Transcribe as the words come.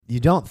you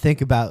don't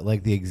think about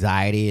like the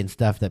anxiety and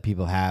stuff that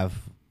people have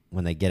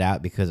when they get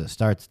out because it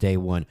starts day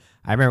one.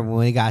 I remember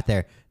when we got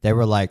there, they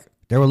were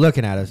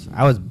looking at us.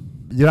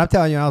 Dude, I'm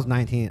telling you, I was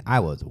 19. I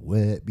was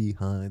wet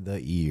behind the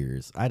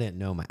ears. I didn't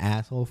know my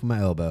asshole from my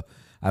elbow.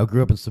 I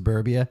grew up in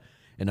suburbia,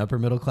 in upper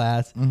middle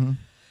class. Mm-hmm.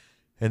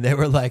 And they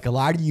were like, a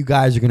lot of you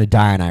guys are going to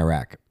die in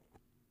Iraq.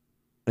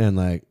 And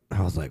like,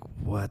 I was like,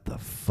 what the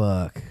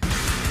fuck?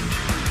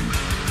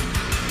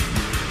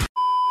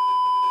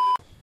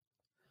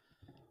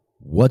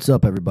 What's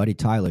up, everybody?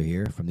 Tyler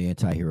here from the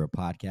Anti-Hero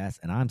Podcast,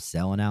 and I'm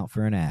selling out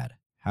for an ad.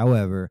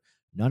 However,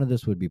 none of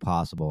this would be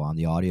possible on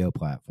the audio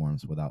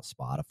platforms without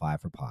Spotify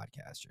for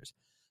Podcasters.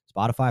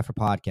 Spotify for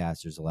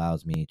Podcasters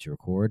allows me to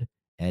record,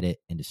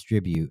 edit, and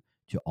distribute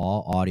to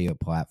all audio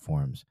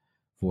platforms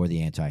for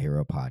the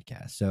Anti-Hero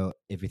Podcast. So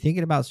if you're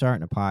thinking about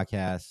starting a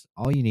podcast,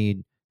 all you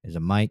need is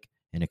a mic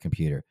and a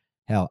computer.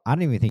 Hell, I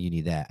don't even think you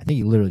need that. I think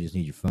you literally just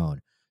need your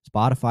phone.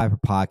 Spotify for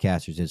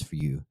Podcasters is for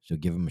you, so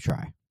give them a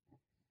try.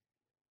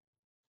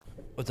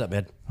 What's up,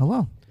 man?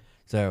 Hello.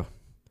 So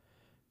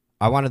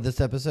I wanted this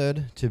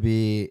episode to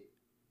be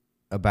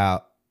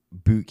about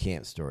boot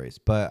camp stories,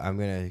 but I'm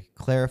going to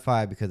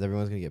clarify because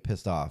everyone's going to get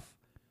pissed off.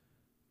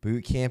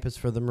 Boot camp is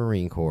for the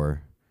Marine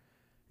Corps,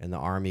 and the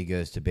Army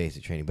goes to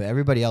basic training. But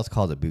everybody else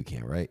calls it boot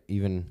camp, right?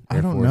 Even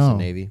Air Force and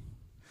Navy.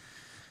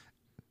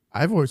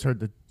 I've always heard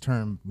the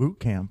term boot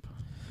camp.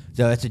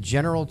 So it's a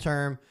general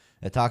term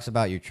that talks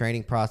about your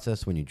training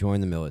process when you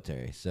join the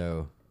military.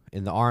 So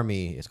in the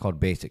Army, it's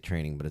called basic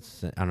training, but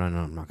it's, I don't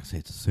know, I'm not going to say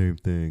it's the same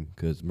thing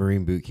because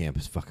Marine boot camp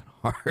is fucking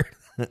hard.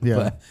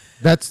 Yeah.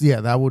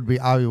 That would be,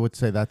 I would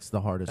say that's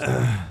the hardest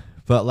one.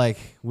 But like,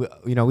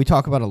 we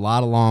talk about a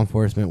lot of law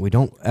enforcement. We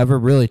don't ever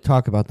really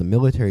talk about the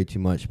military too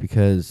much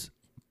because,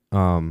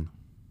 by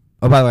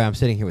the way, I'm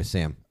sitting here with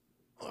Sam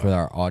for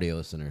our audio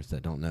listeners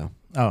that don't know.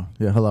 Oh,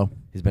 yeah, hello.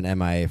 He's been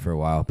MIA for a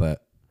while,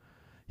 but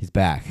he's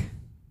back.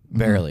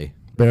 Barely.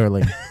 Mm-hmm.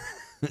 Barely.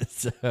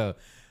 So,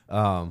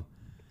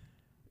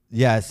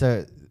 yeah,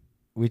 so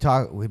we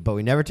talk, but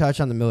we never touch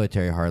on the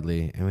military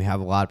hardly, and we have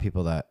a lot of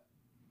people that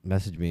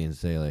message me and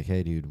say like,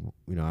 "Hey, dude,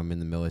 I'm in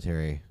the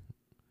military.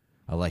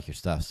 I like your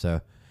stuff." So,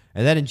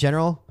 and then in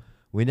general,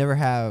 we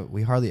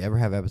hardly ever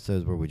have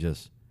episodes where we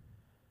just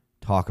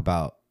talk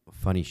about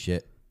funny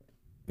shit.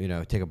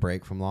 Take a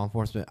break from law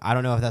enforcement. I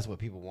don't know if that's what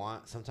people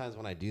want. Sometimes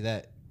when I do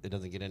that, it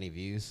doesn't get any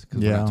views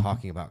because we're not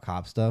talking about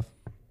cop stuff.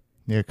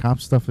 Yeah,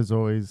 cop stuff is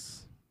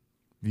always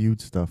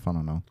viewed stuff. I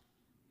don't know.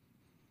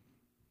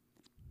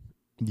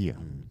 Yeah.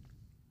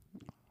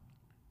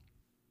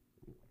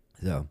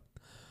 So,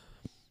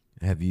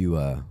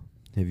 you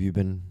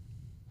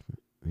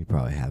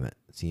probably haven't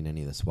seen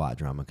any of the SWAT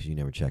drama because you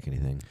never check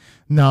anything.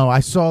 No, I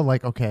saw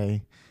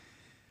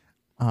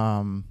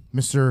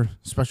Mr.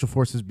 Special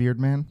Forces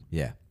Beardman.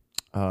 Yeah.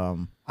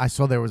 I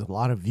saw there was a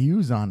lot of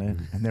views on it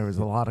and there was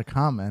a lot of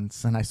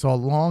comments, and I saw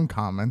long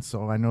comments,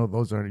 so I know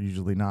those are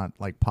usually not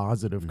like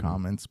positive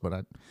comments, but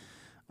I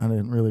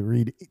didn't really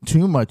read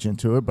too much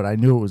into it, but I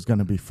knew it was going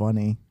to be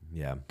funny.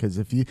 Yeah. Because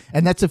if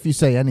you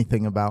say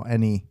anything about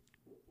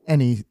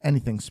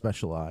anything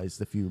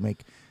specialized, if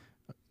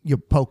you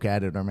poke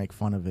at it or make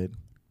fun of it,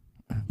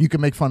 you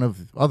can make fun of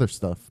other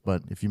stuff,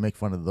 but if you make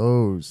fun of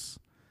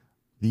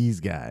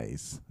these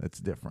guys, that's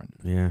different.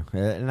 Yeah.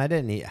 And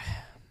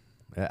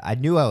I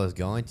knew I was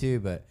going to,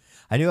 but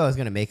I knew I was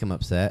going to make them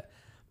upset,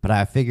 but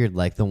I figured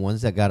like the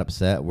ones that got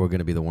upset were going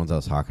to be the ones I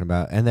was talking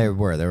about. And they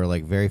were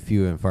like very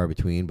few and far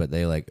between, but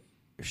they like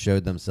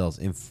showed themselves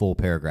in full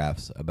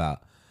paragraphs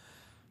about,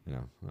 I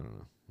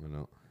don't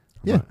know.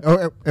 Yeah,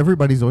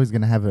 everybody's always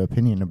going to have an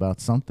opinion about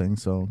something,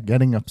 so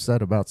getting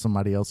upset about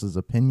somebody else's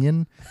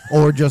opinion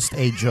or just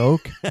a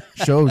joke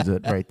shows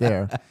it right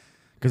there.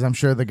 Because I'm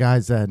sure there's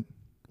guys that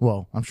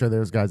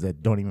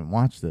don't even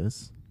watch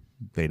this.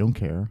 They don't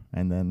care.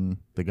 And then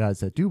the guys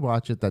that do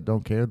watch it that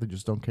don't care, they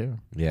just don't care.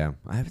 Yeah,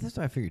 that's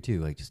what I figured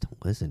too. Like, just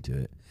don't listen to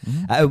it.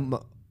 Mm-hmm.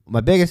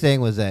 My biggest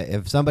thing was that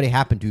if somebody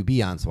happened to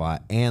be on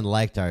SWAT and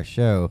liked our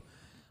show,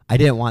 I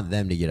didn't want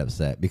them to get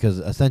upset because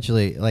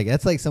essentially, like,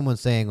 that's like someone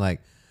saying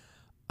like,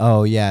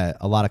 "Oh yeah,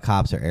 a lot of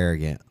cops are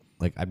arrogant."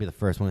 Like, I'd be the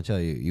first one to tell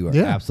you are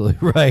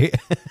absolutely right.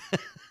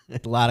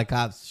 A lot of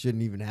cops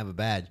shouldn't even have a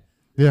badge.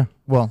 Yeah,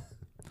 well,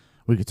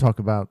 we could talk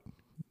about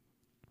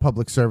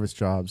public service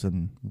jobs,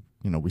 and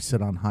we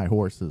sit on high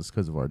horses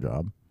because of our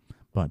job.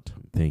 But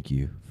thank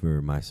you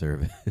for my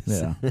service.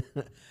 Yeah.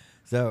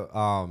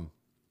 So,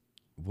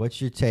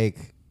 what's your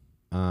take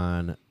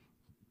on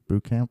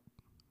boot camp?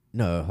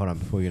 No, hold on.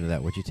 Before we get into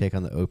that, what's your take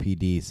on the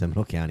OPD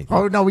Seminole County thing?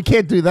 Oh, no, we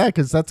can't do that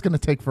because that's going to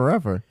take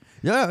forever.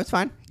 No, it's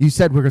fine. You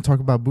said we're going to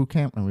talk about boot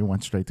camp, and we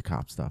went straight to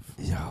cop stuff.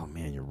 Oh,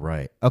 man, you're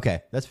right.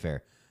 Okay, that's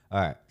fair.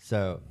 All right,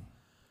 so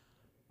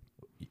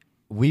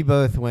we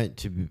both went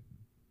to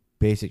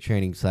basic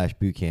training /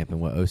 boot camp in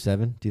what,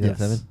 2007?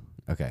 Yes.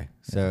 Okay,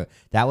 so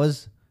that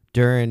was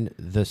during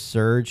the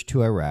surge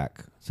to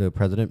Iraq. So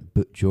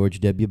President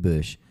George W.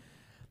 Bush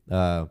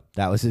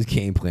that was his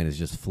game plan, is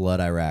just flood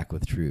Iraq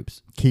with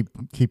troops.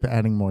 Keep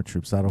adding more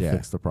troops. That'll Yeah.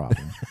 fix the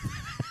problem.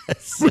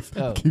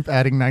 So, Keep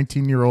adding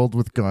 19-year-old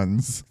with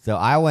guns. so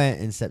I went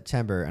in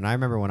September, and I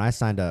remember when I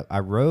signed up,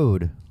 I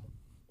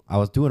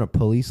was doing a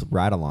police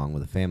ride along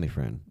with a family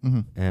friend,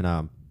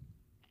 and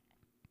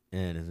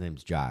his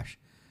name's Josh,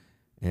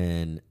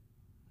 and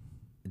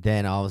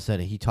then all of a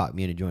sudden he talked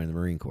me into joining the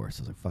Marine Corps.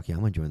 So I was like, fuck yeah,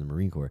 I'm gonna join the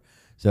Marine Corps.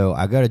 So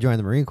I go to join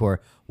the Marine Corps.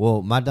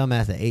 Well, my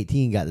dumbass at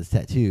 18 got this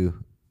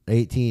tattoo.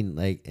 18,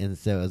 and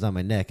so it was on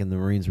my neck, and the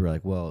Marines were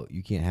like, well,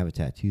 you can't have a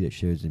tattoo that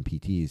shows in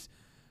PTs.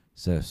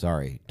 So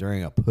sorry.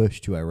 During a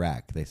push to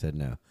Iraq, they said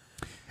no.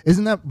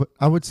 Isn't that?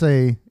 I would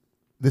say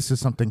this is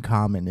something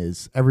common.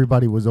 Is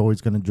everybody was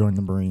always going to join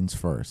the Marines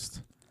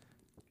first?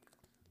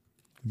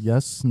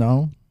 Yes.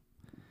 No.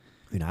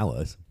 I mean, I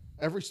was.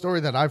 Every story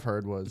that I've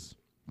heard was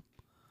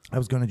I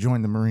was going to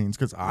join the Marines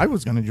because I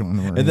was going to join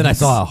the Marines. And then I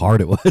saw how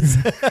hard it was.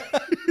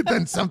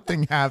 Then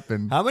something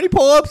happened. How many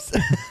pull-ups?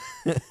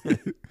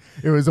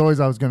 It was always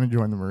I was going to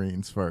join the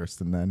Marines first,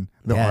 and then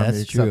the Yeah, Army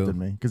that's accepted true.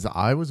 me because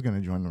I was going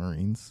to join the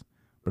Marines,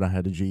 but I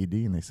had a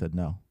GED, and they said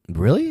no.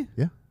 Really?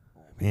 Yeah.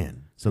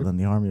 Man. So then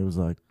the Army was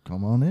like,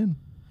 "Come on in."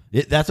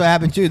 That's what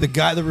happened too.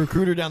 The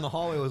recruiter down the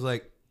hallway was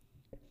like,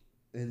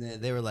 and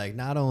then they were like,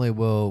 not only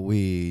will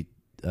we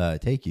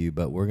take you,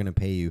 but we're going to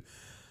pay you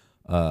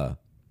a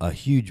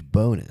huge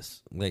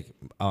bonus. Like,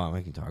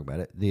 I can talk about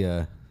it.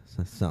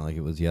 It's not like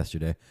it was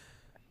yesterday.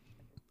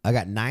 I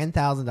got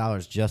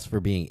 $9,000 just for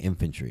being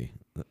infantry.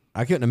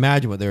 I couldn't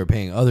imagine what they were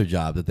paying other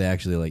jobs that they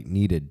actually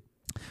needed.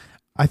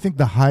 I think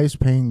the highest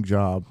paying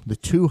job, the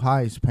two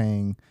highest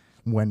paying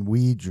when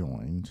we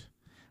joined,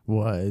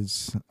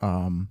 was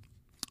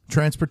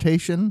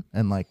transportation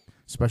and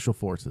special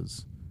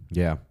forces.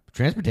 Yeah.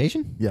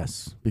 Transportation?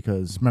 Yes,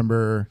 because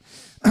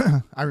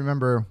I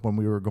remember when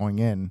we were going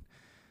in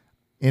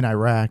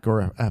Iraq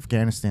or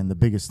Afghanistan, the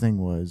biggest thing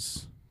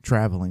was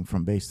traveling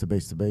from base to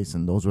base to base,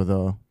 and those were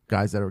the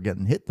guys that were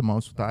getting hit the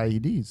most with the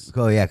IEDs.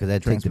 Oh, yeah, because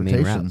they'd take the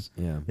main Transportation. routes.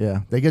 Yeah. Yeah,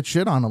 they get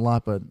shit on a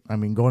lot, but I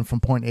mean, going from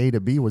point A to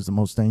B was the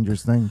most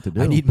dangerous thing to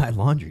do. I need my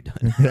laundry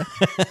done.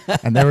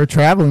 And they were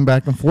traveling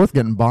back and forth,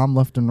 getting bombed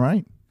left and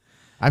right.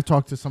 I've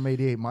talked to some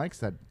 88 Mikes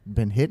that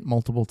been hit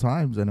multiple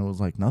times, and it was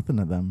like nothing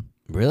to them.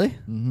 Really?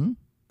 Mm-hmm.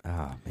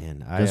 Oh,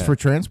 man. Just for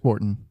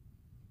transporting.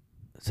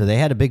 So they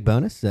had a big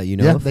bonus that you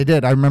know Yeah, of? they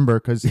did. I remember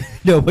because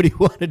Nobody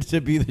wanted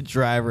to be the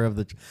driver of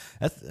the.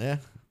 That's yeah.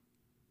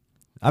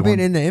 I've been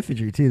in the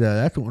infantry too, though.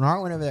 That's when I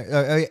went over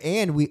there,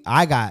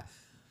 I got.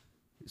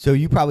 So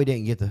you probably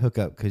didn't get the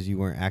hookup because you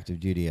weren't active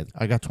duty.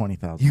 I got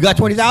 $20,000. You got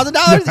 $20,000?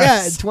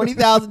 Yes. Yeah,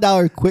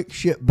 $20,000 quick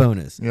ship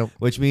bonus. Yep.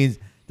 Which means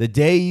the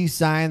day you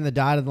sign the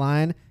dotted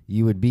line,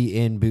 you would be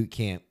in boot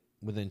camp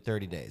within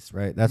 30 days,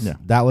 right?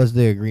 That was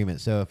the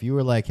agreement. So if you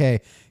were like,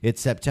 hey,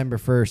 it's September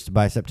 1st,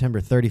 by September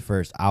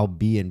 31st, I'll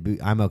be in boot.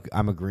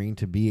 I'm agreeing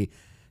to be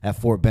at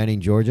Fort Benning,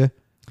 Georgia.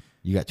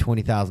 You got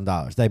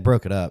 $20,000. They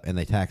broke it up and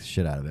they taxed the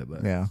shit out of it.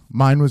 But Yeah.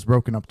 Mine was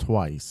broken up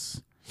twice.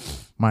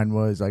 Mine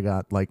was, I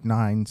got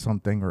 9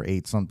 something or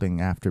 8 something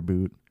after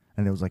boot.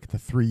 And it was the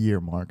 3-year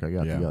mark I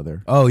got the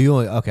other. Oh,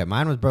 okay.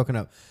 Mine was broken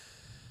up,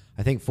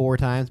 I think 4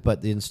 times.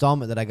 But the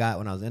installment that I got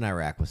when I was in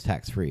Iraq was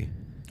tax free.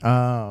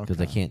 Oh, Because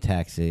they can't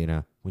tax it,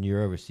 when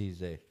you're overseas,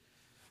 they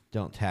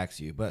don't tax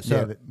you. But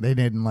so yeah, they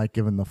didn't like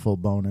giving the full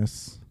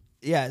bonus.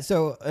 yeah,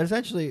 so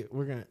essentially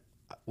we're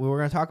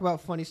gonna talk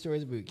about funny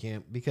stories of boot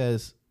camp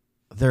because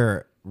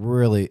they're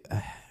really,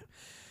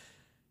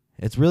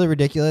 it's really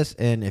ridiculous.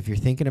 And if you're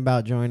thinking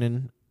about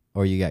joining,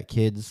 or you got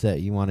kids that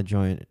you want to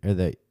join, or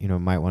that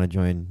might want to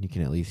join, you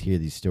can at least hear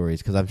these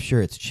stories because I'm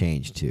sure it's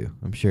changed too.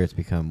 I'm sure it's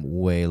become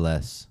way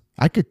less.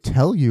 I could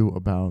tell you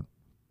about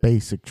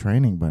basic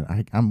training, but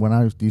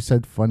you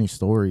said funny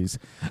stories.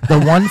 The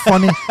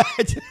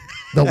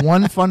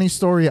one funny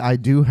story I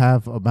do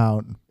have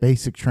about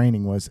basic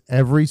training was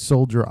every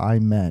soldier I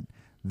met,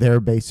 their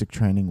basic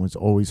training was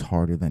always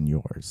harder than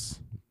yours.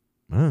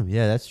 Oh,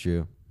 yeah, that's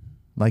true.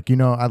 I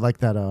like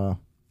that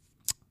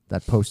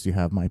post you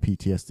have, my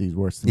PTSD is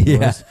worse than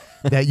yours.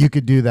 That you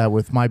could do that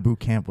with my boot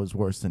camp was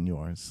worse than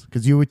yours.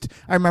 Because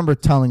I remember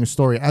telling a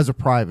story as a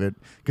private,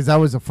 because that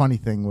was a funny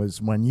thing,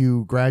 was when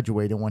you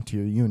graduated and went to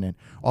your unit,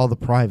 all the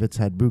privates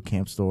had boot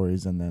camp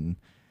stories, and then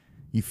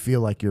you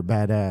feel like you're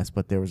badass,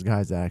 but there was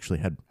guys that actually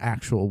had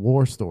actual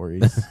war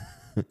stories.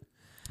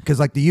 Because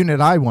the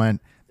unit I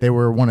went, they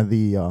were one of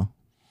the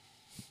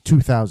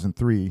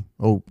 2003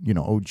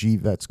 OG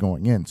vets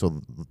going in,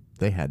 so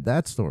they had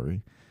that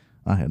story.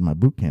 I had my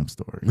boot camp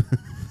story.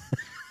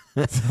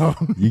 So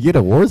You get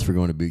awards for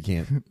going to boot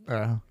camp.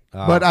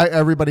 but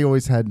everybody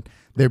always had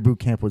their boot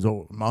camp was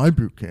my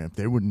boot camp.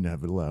 They wouldn't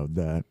have allowed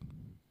that.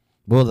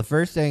 Well, the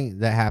first thing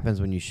that happens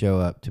when you show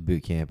up to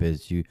boot camp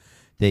is you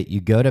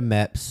go to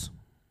MEPS.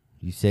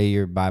 You say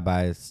your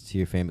bye-byes to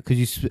your family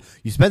because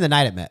you spend the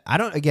night at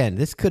MEPS. Again,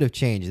 this could have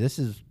changed. This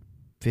is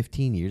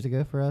 15 years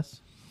ago for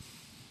us.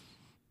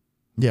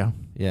 Yeah.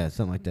 Yeah,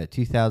 something like that.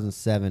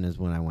 2007 is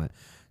when I went.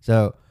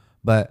 So,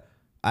 but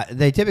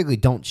they typically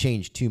don't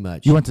change too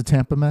much. You went to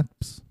Tampa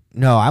MEPS?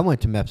 No, I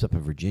went to MEPS up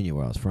in Virginia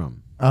where I was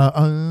from.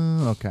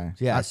 Okay.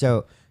 Yeah,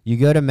 so you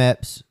go to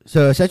MEPS.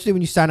 So essentially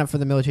when you sign up for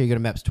the military, you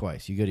go to MEPS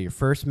twice. You go to your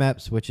first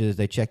MEPS, which is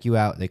they check you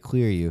out, they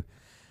clear you.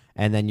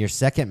 And then your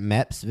second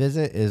MEPS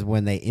visit is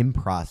when they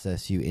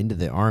in-process you into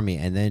the Army,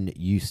 and then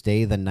you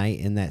stay the night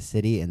in that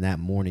city, and that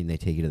morning they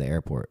take you to the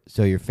airport.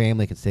 So your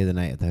family can stay the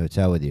night at the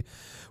hotel with you,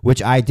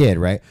 which I did,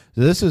 right?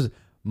 So this was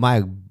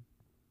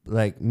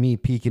me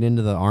peeking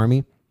into the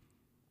Army.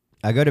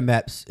 I go to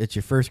MEPS. It's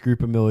your first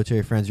group of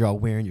military friends. You're all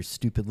wearing your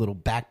stupid little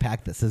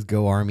backpack that says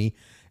Go Army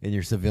in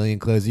your civilian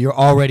clothes. You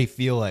already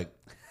feel like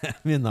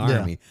I'm in the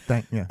Army.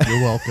 You're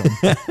welcome.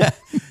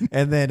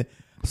 And then...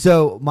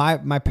 So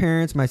my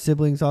parents, my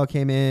siblings all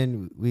came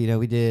in.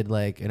 We did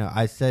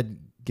I said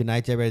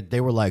goodnight to everybody. They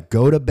were like,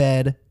 go to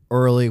bed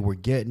early. We're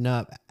getting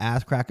up,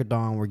 ass crack of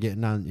dawn. We're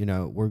getting on,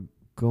 we're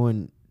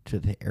going to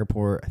the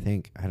airport.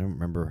 I don't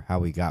remember how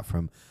we got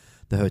from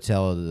the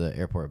hotel to the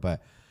airport,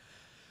 but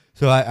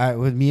so I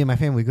with me and my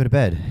family, we go to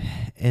bed.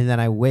 And then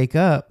I wake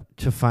up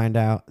to find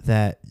out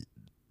that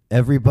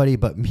everybody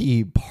but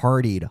me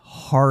partied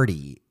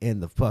hardy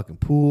in the fucking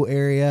pool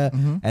area,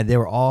 and they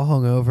were all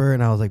hungover.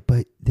 And I was like,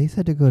 but they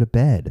said to go to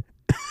bed.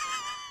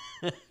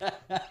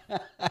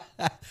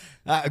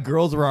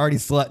 Girls were already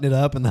slutting it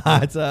up in the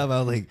hot tub. I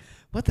was like,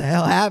 what the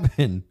hell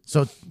happened?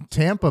 So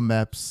Tampa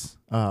MEPS,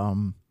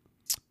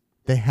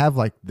 they have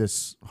like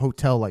this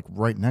hotel like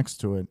right next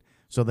to it.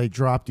 So they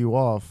dropped you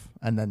off,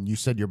 and then you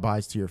said your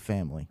byes to your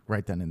family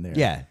right then and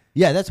there.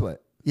 Yeah, that's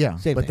what. Yeah,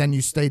 Same but thing. then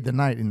you stayed the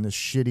night in this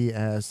shitty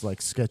ass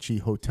like sketchy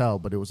hotel,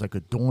 but it was like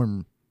a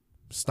dorm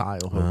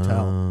style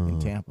hotel in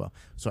Tampa.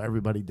 So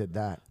everybody did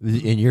that.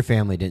 And your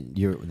family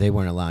they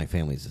weren't allowing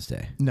families to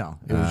stay. No,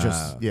 it was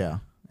just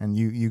And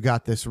you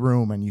got this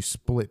room, and you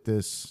split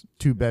this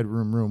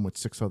 2-bedroom room with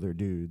 6 other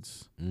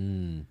dudes.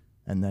 And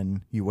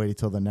then you waited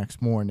till the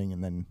next morning,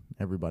 and then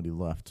everybody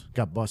left.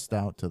 Got bussed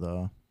out to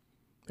the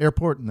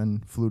airport, and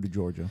then flew to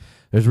Georgia.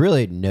 There's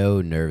really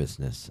no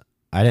nervousness.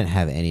 I didn't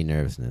have any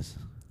nervousness.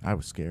 I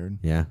was scared.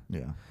 Yeah,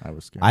 I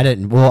was scared. I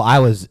didn't. Well, I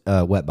was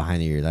wet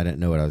behind the ears. I didn't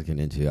know what I was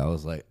getting into. I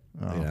was like,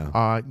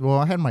 well,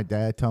 I had my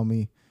dad tell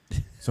me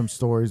some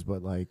stories,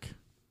 but like,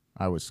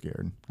 I was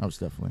scared. I was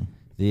definitely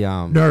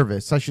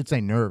nervous. I should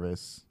say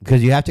nervous,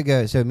 because you have to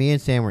go. So me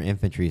and Sam were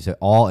infantry. So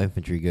all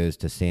infantry goes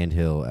to Sand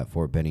Hill at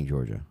Fort Benning,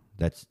 Georgia.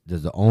 There's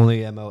the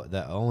only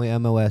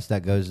MOS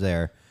that goes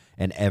there,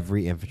 and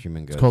every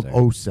infantryman goes. It's called there.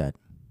 OSET.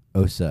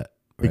 OSET.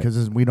 Right.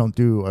 Because we don't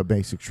do a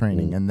basic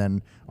training, and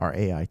then our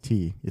AIT,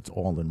 it's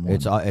all in one.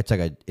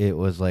 It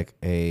was like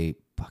a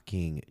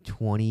fucking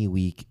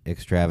 20-week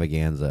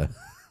extravaganza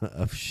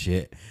of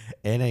shit.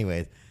 And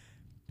anyways,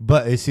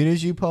 but as soon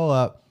as you pull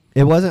up,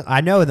 it wasn't.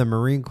 I know in the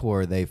Marine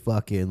Corps they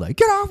fucking like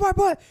get off my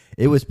butt.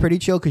 It was pretty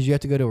chill because you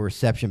have to go to a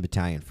reception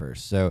battalion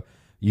first. So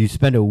you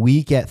spend a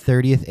week at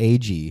 30th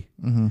AG,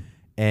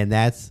 and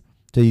that's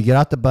so you get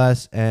off the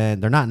bus, and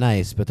they're not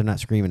nice, but they're not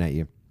screaming at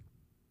you.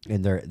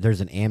 And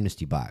there's an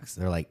amnesty box.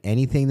 They're like,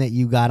 anything that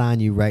you got on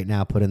you right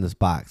now, put in this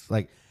box.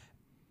 Like,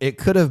 it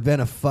could have been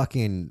a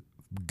fucking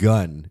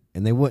gun,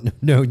 and they wouldn't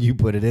have known you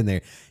put it in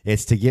there.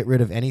 It's to get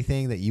rid of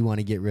anything that you want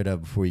to get rid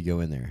of before you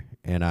go in there.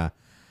 And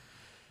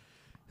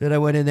then I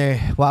went in there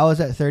while I was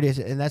at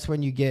 30th, and that's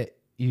when you do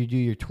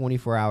your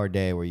 24-hour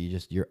day where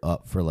you're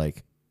up for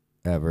like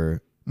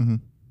ever. My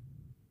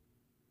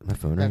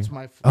phone. That's ringing?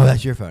 my phone. Oh,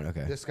 that's your phone.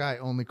 Okay. This guy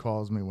only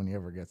calls me when he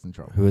ever gets in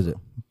trouble. Who is it?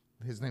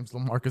 His name's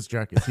LaMarcus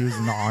Jackets. He was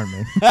in the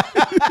Army.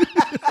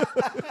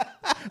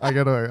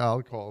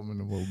 I'll call him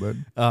in a little bit.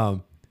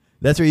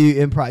 That's where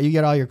you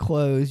get all your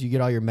clothes, you get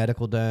all your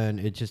medical done.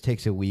 It just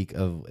takes a week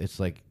of,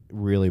 it's like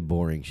really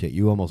boring shit.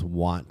 You almost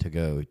want to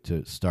go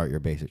to start your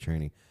basic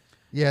training.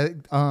 Yeah.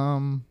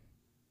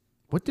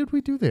 What did we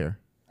do there?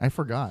 I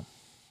forgot.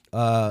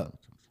 Well,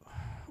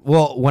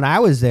 when I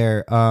was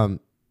there,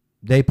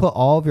 they put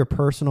all of your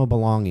personal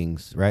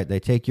belongings, right? They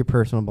take your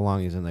personal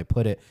belongings and they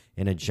put it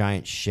in a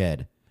giant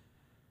shed.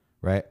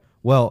 Right.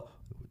 Well,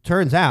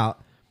 turns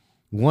out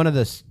one of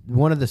the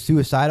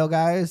suicidal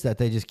guys that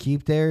they just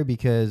keep there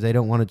because they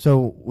don't want to.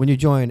 So when you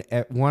join,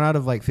 1 out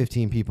of like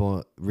 15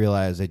 people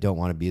realize they don't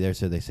want to be there,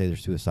 so they say they're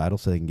suicidal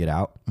so they can get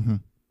out.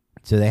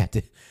 So they have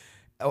to,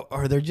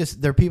 or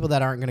they're people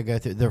that aren't going to go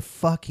through. They're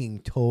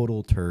fucking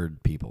total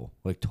turd people,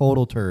 like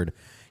total turd.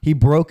 He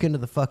broke into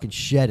the fucking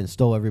shed and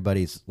stole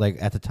everybody's. Like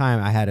at the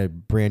time, I had a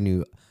brand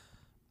new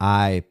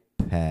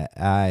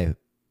iPad.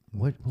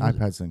 What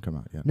iPads didn't come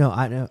out yet. No,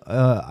 I know.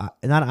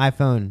 Not an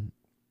iPhone.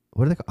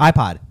 What are they called?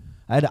 iPod.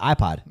 I had an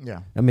iPod. Yeah.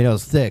 I mean, it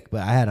was thick,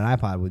 but I had an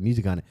iPod with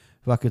music on it.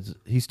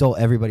 He stole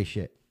everybody's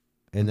shit,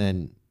 and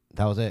then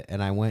that was it.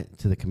 And I went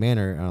to the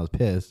commander, and I was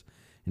pissed.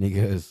 And he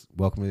goes,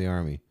 "Welcome to the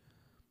Army."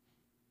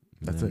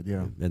 That's it.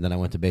 Yeah. And then I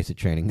went to basic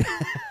training.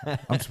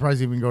 I'm surprised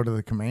you even go to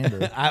the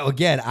commander.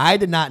 I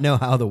did not know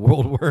how the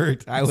world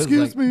worked. I was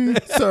Excuse me,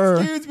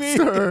 sir. Excuse me,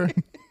 sir.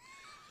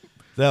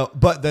 So,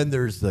 but then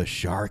there's the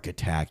shark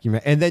attack,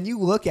 and then you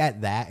look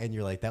at that and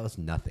you're like, that was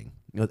nothing.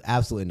 It was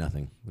absolutely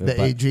nothing.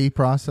 The AG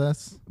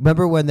process.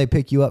 Remember when they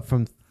pick you up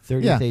from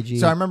 30th AG?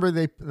 So I remember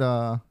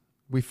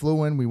we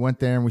flew in, we went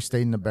there, and we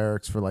stayed in the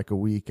barracks for like a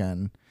week.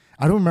 And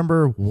I don't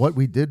remember what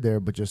we did there,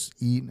 but just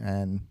eat.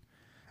 And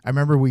I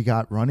remember we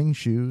got running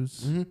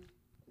shoes. Mm-hmm.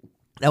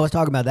 I was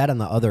talking about that on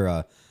the other.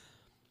 I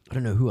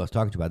don't know who I was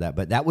talking to about that,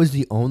 but that was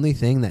the only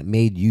thing that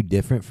made you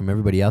different from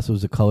everybody else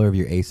was the color of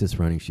your Asus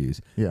running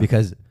shoes. Yeah.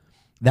 Because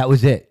that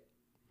was it.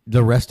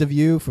 The rest of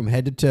you, from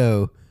head to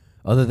toe,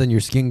 other than your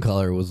skin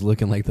color, was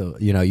looking like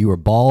you were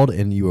bald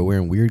and you were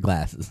wearing weird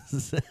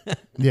glasses.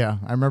 Yeah,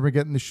 I remember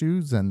getting the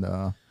shoes,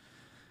 and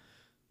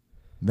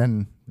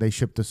then they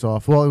shipped us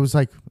off. Well, it was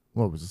like,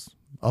 what was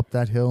up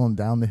that hill and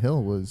down the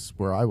hill was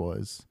where I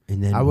was.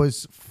 And then I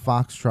was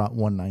Foxtrot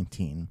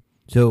 119.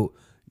 So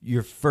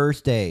your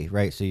first day,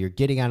 right? So you're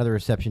getting out of the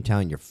reception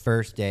town, your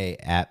first day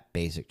at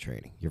basic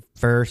training. Your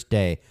first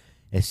day,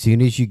 as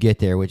soon as you get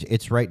there, which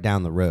it's right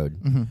down the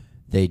road,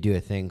 they do a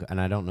thing, and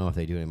I don't know if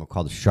they do it anymore,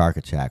 called the shark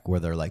attack, where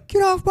they're like,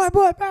 get off my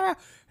butt, and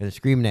they're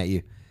screaming at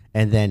you.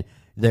 And then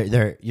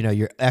they're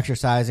you're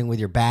exercising with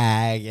your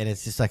bag, and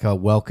it's just like a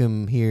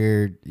welcome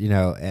here,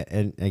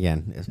 and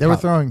again. They were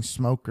throwing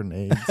smoke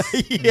grenades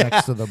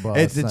next to the bus.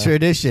 It's a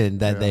tradition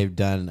that they've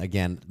done.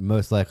 Again,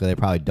 most likely they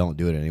probably don't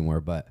do it anymore,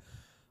 but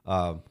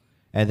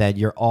and then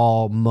you're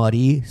all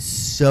muddy,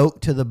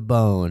 soaked to the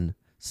bone,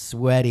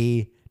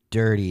 sweaty,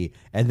 dirty,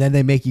 and then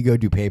they make you go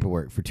do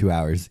paperwork for 2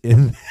 hours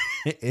in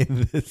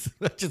this,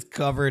 just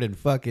covered in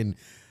fucking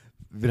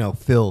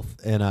filth,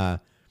 and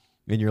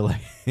you're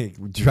like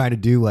trying to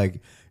do like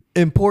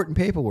important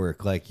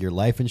paperwork, like your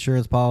life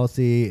insurance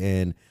policy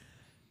and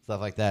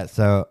stuff like that.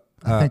 So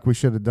I think we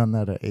should have done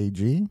that at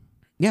AG.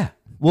 yeah.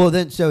 Well,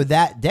 then so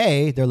that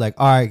day they're like,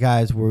 all right,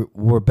 guys,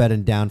 we're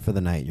bedding down for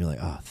the night. And you're like,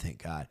 oh,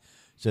 thank God.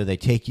 So they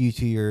take you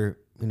to your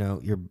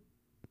your.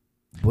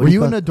 Were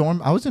you in a dorm?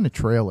 I was in a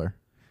trailer.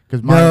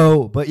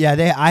 No, but yeah,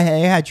 they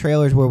had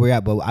trailers where we were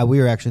at, but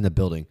we were actually in the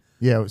building.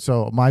 Yeah,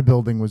 so my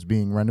building was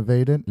being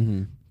renovated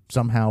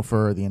somehow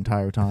for the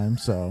entire time,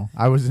 so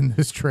I was in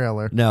this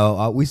trailer.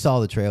 No, we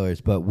saw the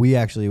trailers, but we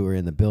actually were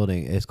in the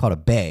building. It's called a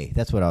bay.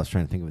 That's what I was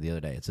trying to think of the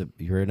other day.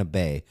 You're in a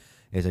bay.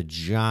 It's a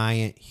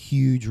giant,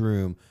 huge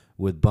room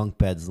with bunk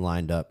beds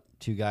lined up.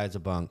 2 guys a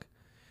bunk,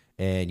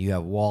 and you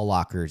have wall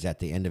lockers at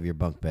the end of your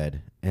bunk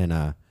bed,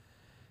 and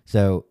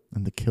so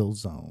in the kill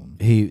zone.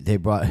 They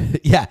brought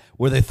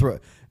where they throw.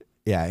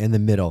 Yeah, in the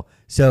middle.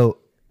 So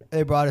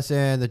they brought us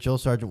in. The drill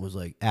sergeant was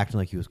like acting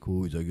like he was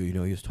cool. He's like, he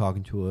was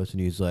talking to us,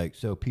 and he's like,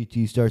 so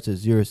PT starts at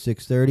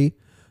 06:30,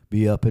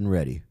 be up and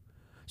ready.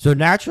 So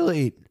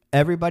naturally,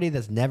 everybody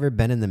that's never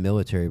been in the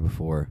military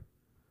before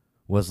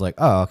was like,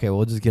 oh, okay,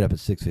 we'll just get up at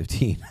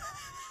 6:15.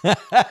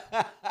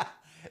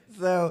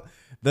 So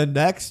the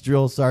next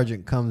drill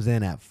sergeant comes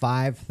in at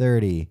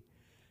 5:30.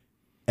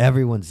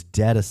 Everyone's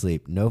dead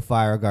asleep. No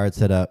fire guard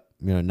set up.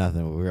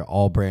 Nothing. We were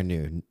all brand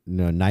new.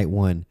 Night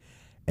one.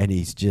 And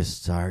he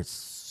just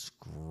starts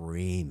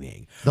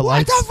screaming.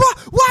 What the fuck?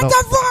 What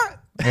the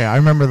fuck? Yeah, I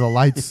remember the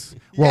lights.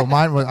 Well,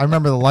 I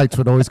remember the lights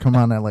would always come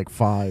on at like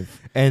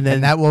 5. And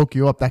that woke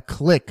you up. That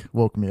click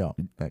woke me up.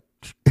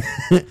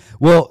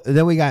 Well,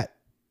 then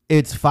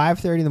it's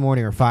 5:30 in the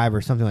morning or 5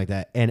 or something like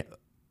that. And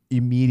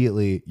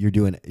immediately you're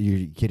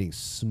getting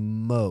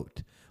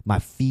smoked. My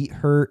feet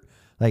hurt.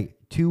 Like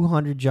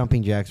 200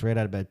 jumping jacks right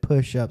out of bed,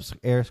 push-ups,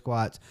 air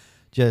squats,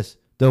 just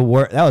the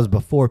work. That was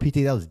before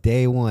PT. That was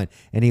day one.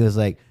 And he was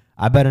like,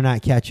 I better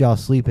not catch y'all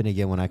sleeping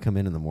again when I come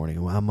in the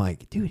morning. Well, I'm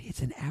like, dude, it's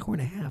an hour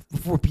and a half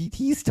before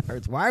PT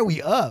starts. Why are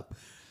we up?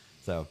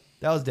 So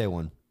that was day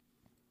one.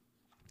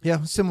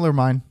 Yeah, similar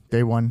mine.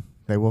 Day one,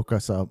 they woke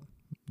us up,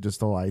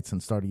 just the lights,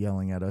 and started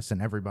yelling at us. And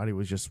everybody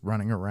was just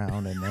running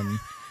around. And then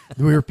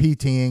we were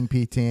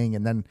PTing.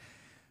 And then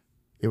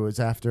it was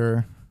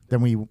after,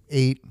 then we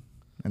ate.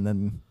 And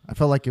then I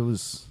felt like it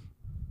was,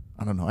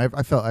 I don't know.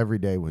 I felt every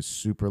day was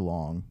super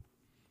long.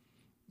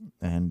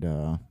 And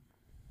I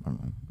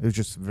don't know. It was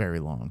just very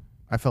long.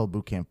 I felt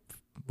boot camp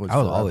was I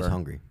was forever. always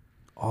hungry.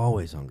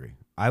 Always hungry.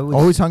 I was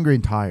always hungry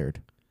and tired.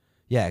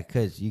 Yeah,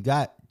 because you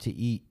got to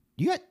eat.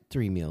 You got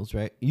 3 meals,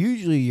 right?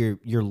 Usually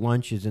your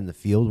lunch is in the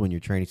field when you're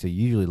training. So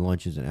usually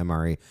lunch is an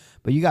MRE.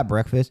 But you got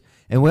breakfast.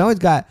 And we always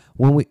got,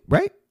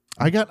 right?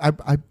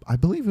 I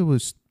believe it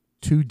was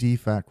 2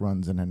 DFAC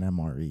runs in an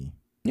MRE.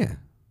 Yeah.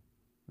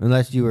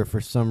 Unless you were,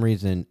 for some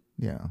reason,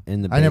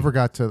 in the bay. I never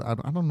got to,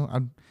 I don't know.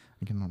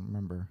 I cannot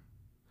remember.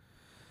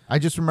 I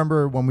just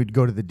remember when we'd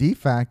go to the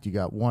DFAC, you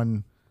got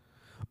 1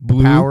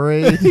 blue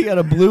Powerade. You got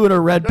a blue and a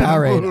red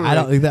Powerade. I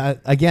don't think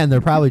that, again,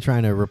 they're probably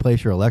trying to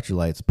replace your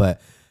electrolytes,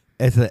 but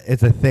it's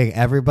a thing.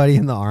 Everybody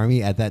in the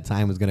Army at that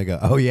time was going to go,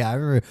 oh, yeah, I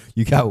remember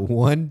you got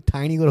 1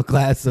 tiny little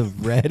glass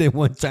of red and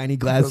 1 tiny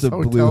glass of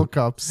blue. Hotel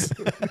cups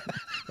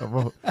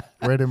of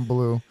red and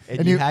blue.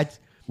 And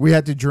we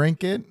had to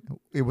drink it.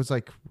 It was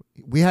like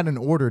we had an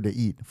order to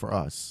eat for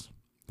us.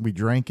 We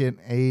drank it,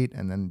 ate,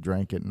 and then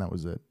drank it, and that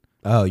was it.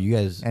 Oh, you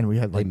guys. And we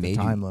had like the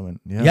time limit.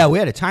 Yeah, we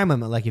had a time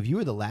limit. Like if you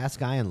were the last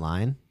guy in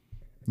line,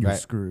 you were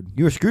screwed.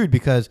 You were screwed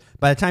because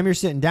by the time you're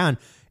sitting down,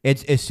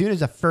 it's as soon as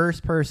the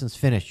first person's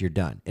finished, you're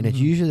done. And it's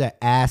usually that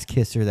ass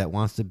kisser that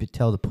wants to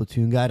tell the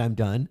platoon guy, I'm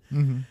done.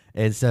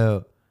 And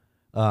so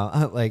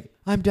like,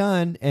 I'm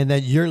done. And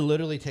then you're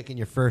literally taking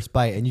your first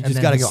bite and you just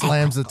then got to he go.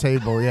 slams the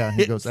table. Yeah,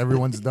 he goes,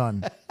 everyone's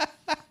done.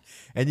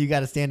 And you got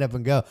to stand up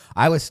and go.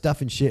 I was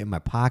stuffing shit in my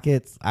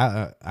pockets.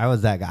 I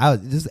was that guy. I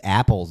was just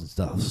apples and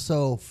stuff. I was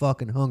so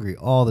fucking hungry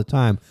all the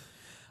time.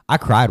 I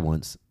cried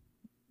once.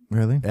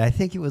 Really? And I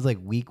think it was like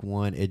week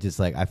 1. It just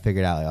like I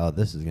figured out like, oh,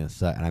 this is gonna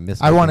suck, and I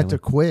missed. I wanted to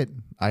quit.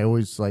 I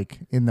always like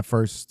in the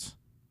first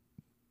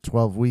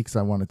 12 weeks,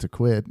 I wanted to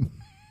quit.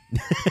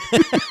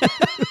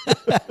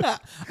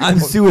 I'm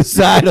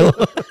suicidal.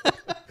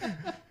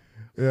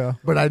 Yeah,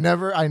 but I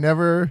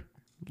never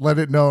let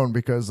it known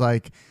because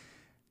like.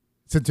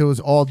 Since it was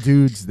all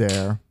dudes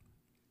there,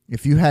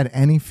 if you had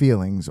any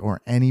feelings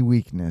or any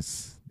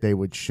weakness, they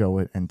would show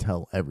it and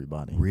tell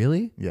everybody.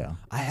 Really? Yeah.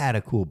 I had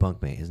a cool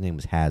bunkmate. His name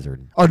was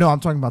Hazard. Oh, no, I'm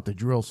talking about the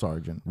drill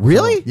sergeant.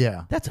 Really? So,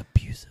 yeah. That's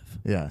abusive.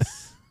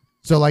 Yes.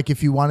 So, like,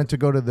 if you wanted to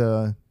go to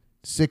the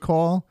sick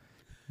hall,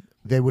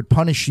 they would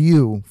punish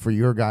you for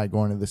your guy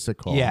going to the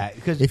sick hall. Yeah,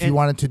 because if you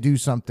wanted to do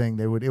something,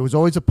 they would. It was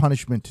always a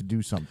punishment to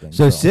do something.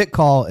 So sick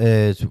call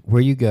is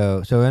where you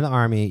go. So in the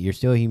Army, you're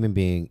still a human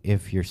being.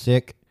 If you're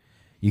sick,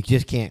 you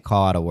just can't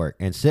call out of work.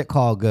 And sick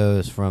call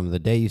goes from the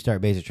day you start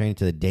basic training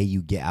to the day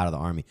you get out of the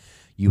Army.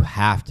 You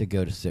have to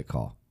go to sick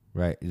call,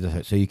 right?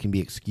 So you can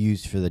be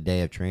excused for the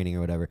day of training or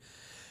whatever.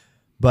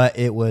 But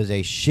it was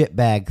a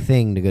shitbag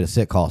thing to go to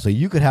sick call. So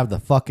you could have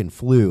the fucking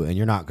flu and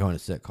you're not going to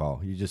sick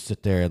call. You just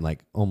sit there and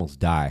like almost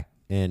die.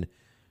 And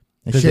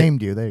they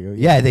shamed you. There you go.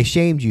 Yeah, they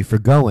shamed you for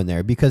going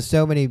there because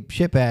so many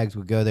shitbags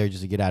would go there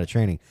just to get out of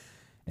training.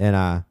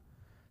 And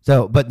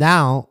so, but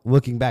now,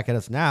 looking back at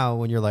us now,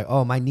 when you're like,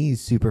 oh, my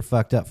knee's super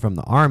fucked up from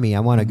the Army,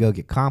 I want to go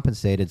get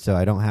compensated so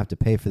I don't have to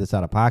pay for this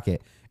out of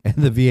pocket. And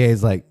the VA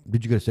is like,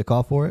 did you go to sick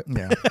call for it?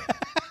 Yeah.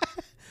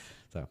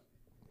 So,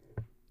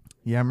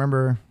 yeah, I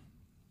remember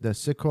the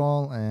sick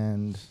call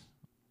and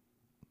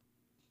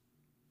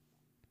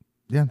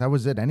yeah, that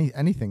was it.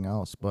 Anything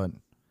else, but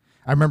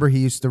I remember he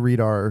used to read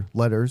our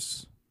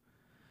letters.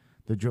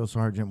 The drill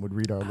sergeant would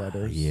read our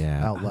letters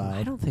out loud.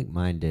 I don't think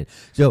mine did.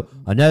 So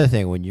another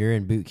thing, when you're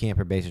in boot camp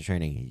or basic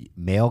training,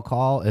 mail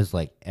call is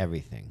like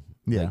everything.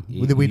 Yeah,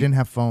 Like, we didn't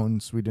have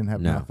phones. We didn't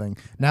have nothing.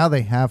 Now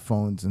they have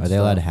phones. And Are they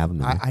allowed to have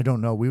them? I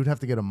don't know. We would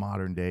have to get a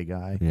modern day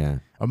guy. Yeah,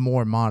 a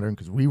more modern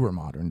because we were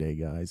modern day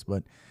guys,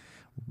 but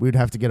we'd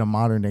have to get a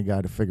modern day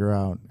guy to figure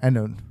out and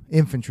an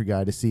infantry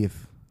guy to see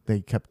if they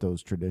kept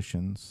those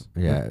traditions.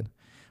 Yeah.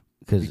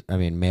 Because I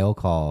mean, mail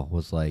call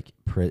was like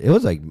it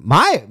was like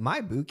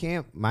my boot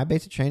camp, my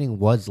basic training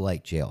was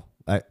like jail.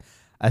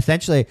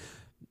 Essentially,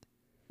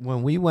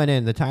 when we went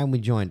in, the time we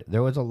joined,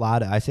 there was a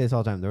lot of, I say this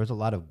all the time, there was a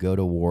lot of go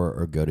to war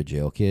or go to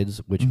jail kids,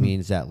 which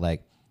means that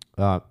like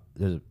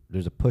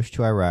there's a push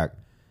to Iraq.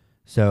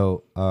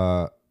 So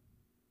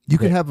you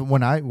could have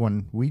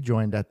when we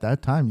joined at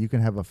that time, you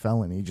can have a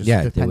felony, just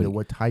depending on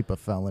what type of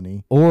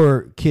felony.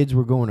 Or kids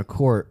were going to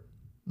court.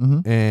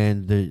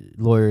 And the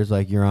lawyer's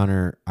like, Your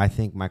Honor, I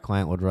think my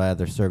client would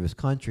rather serve his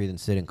country than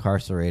sit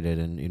incarcerated.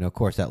 And, you know, of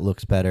course, that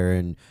looks better.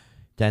 And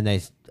then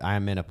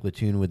I'm in a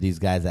platoon with these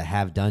guys that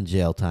have done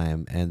jail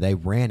time, and they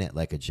ran it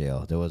like a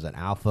jail. There was an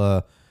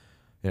alpha,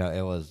 you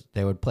know,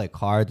 they would play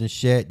cards and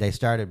shit. They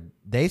started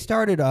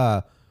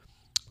vetting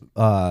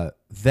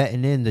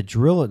in the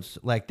drills.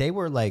 Like, they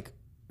were like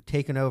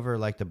taking over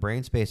like the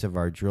brain space of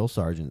our drill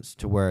sergeants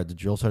to where the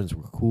drill sergeants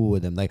were cool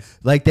with them.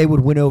 Like they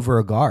would win over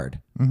a guard.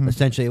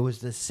 Essentially, it was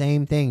the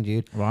same thing,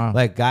 dude. Wow.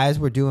 Like guys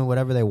were doing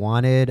whatever they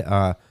wanted.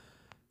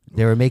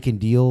 They were making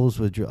deals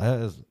with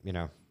drill, you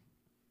know.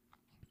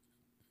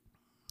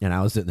 And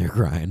I was sitting there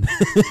crying.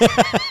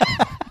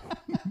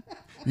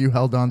 You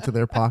held on to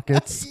their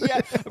pockets.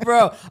 Yeah,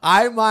 bro.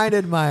 I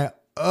minded my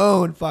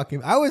own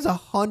fucking. I was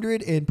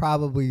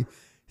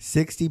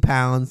 160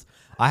 pounds.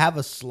 I have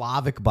a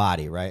Slavic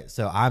body, right?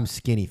 So I'm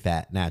skinny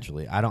fat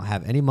naturally. I don't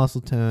have any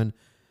muscle tone.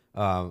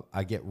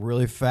 I get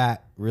really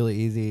fat really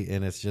easy,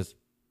 and it's just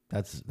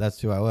that's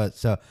who I was.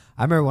 So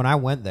I remember when I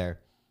went there,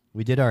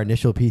 we did our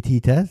initial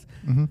PT test.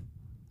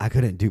 I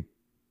couldn't do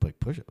like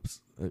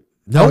push-ups. I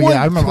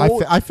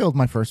remember. I failed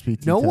my first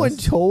PT. No test. one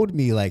told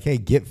me like, "Hey,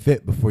 get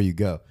fit before you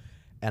go."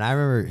 And I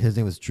remember his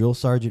name was Drill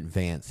Sergeant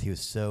Vance. He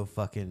was so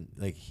fucking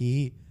like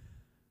he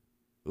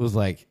was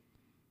like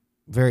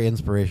very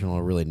inspirational in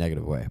a really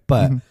negative way,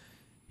 but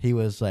he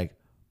was like,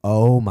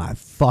 "Oh my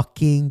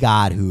fucking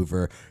God,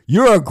 Hoover,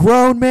 you're a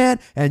grown man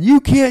and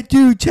you can't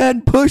do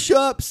 10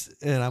 push-ups."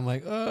 And I'm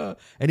like,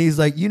 and he's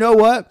like, "You know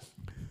what?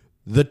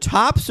 The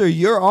tops of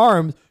your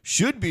arms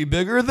should be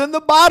bigger than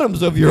the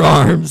bottoms of your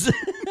arms."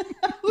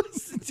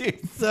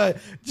 Dude, so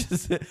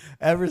just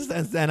ever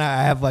since then,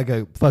 I have like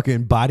a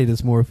fucking body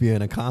dysmorphia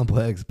and a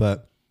complex,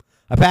 but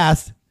I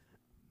passed.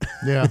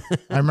 Yeah,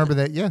 I remember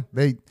that. Yeah,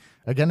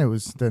 it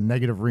was the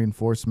negative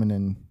reinforcement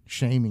and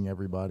shaming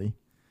everybody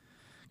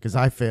because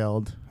I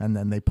failed and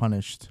then they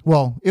punished.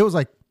 Well, it was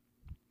like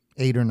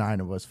 8 or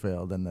 9 of us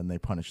failed and then they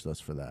punished us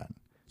for that.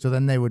 So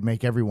then they would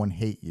make everyone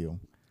hate you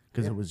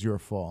because it was your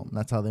fault. And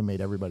that's how they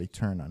made everybody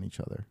turn on each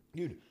other.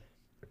 Dude,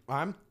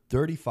 I'm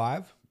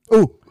 35.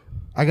 Oh,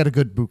 I got a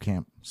good boot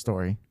camp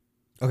story.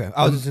 Okay,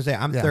 I was just gonna say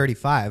I'm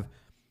 35.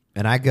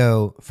 and I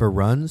go for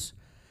runs,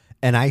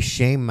 and I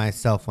shame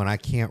myself when I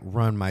can't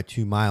run my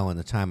 2 mile in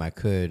the time I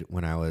could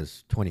when I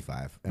was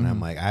 25. And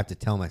I'm like, I have to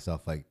tell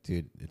myself, like,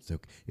 dude,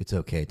 it's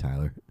okay,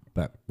 Tyler.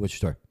 But what's your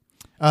story?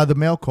 The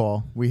mail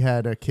call. We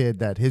had a kid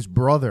that his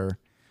brother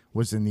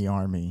was in the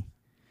Army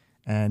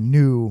and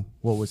knew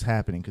what was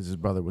happening because his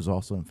brother was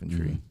also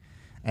infantry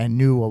and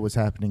knew what was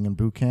happening in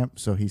boot camp.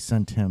 So he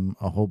sent him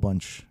a whole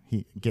bunch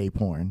gay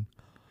porn.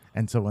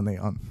 And so when they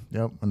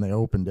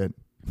opened it,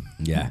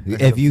 Yeah,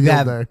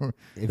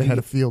 they had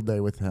a field day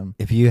with him.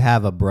 If you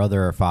have a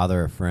brother or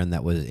father or friend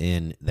that was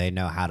in, they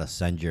know how to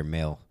send your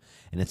mail,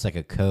 and it's like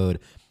a code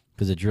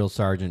because the drill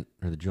sergeant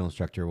or the drill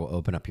instructor will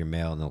open up your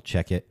mail and they'll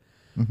check it.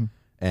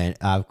 And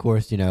of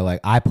course, like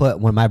I put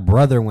when my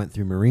brother went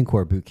through Marine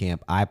Corps boot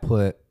camp, I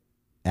put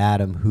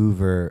Adam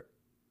Hoover.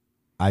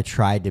 I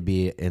tried to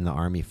be in the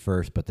Army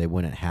first, but they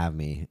wouldn't have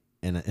me.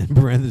 In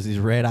parentheses,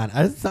 right on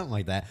something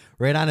like that,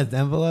 right on his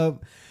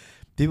envelope.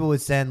 People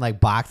would send like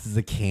boxes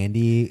of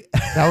candy.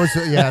 That was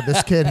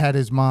this kid had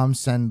his mom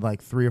send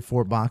like 3 or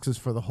 4 boxes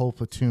for the whole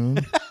platoon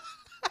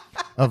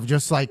of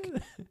just like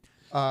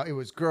it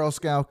was Girl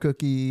Scout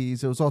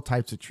cookies. It was all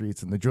types of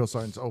treats, and the drill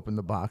sergeants opened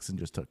the box and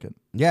just took it.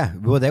 Yeah,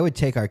 well, they would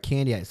take our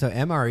candy. So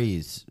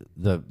MREs,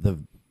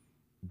 the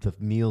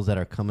meals that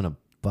are come in a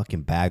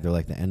fucking bag, they're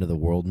like the end of the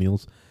world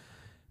meals.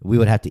 We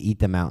would have to eat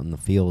them out in the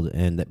field,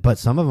 but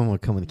some of them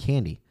would come with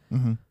candy,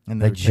 and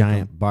a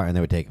giant bar, and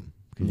they would take them.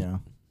 Yeah.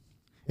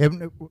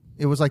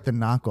 It was like the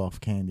knockoff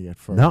candy at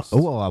first.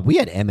 No, we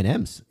had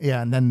M&Ms.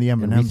 Yeah, and then the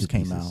M&Ms Reese's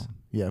came Pieces. out.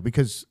 Yeah,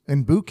 because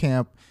in boot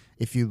camp,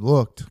 if you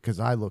looked, because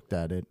I looked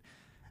at it,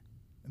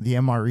 the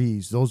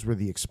MREs, those were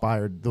the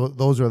expired.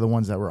 Those are the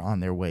ones that were on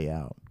their way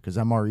out because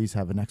MREs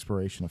have an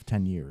expiration of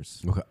 10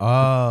 years. Okay.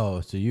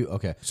 Oh,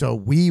 okay. So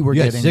we were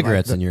You had getting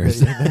cigarettes in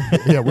yours.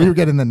 Yeah, we were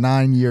getting the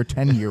 9-year,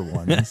 10-year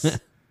ones,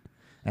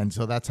 and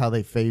so that's how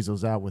they phase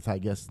those out with, I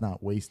guess,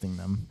 not wasting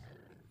them.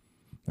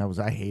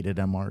 I hated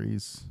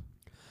MREs.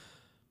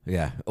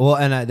 Yeah. Well,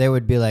 and they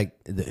would be like,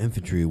 the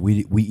infantry,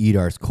 we eat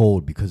ours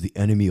cold because the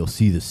enemy will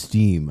see the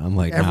steam. I'm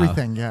like,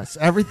 everything, yes.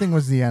 Everything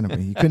was the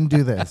enemy. You couldn't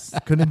do this.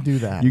 Couldn't do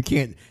that. You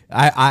can't.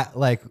 I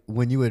like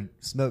when you would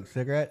smoke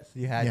cigarettes,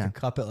 you had to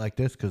cup it like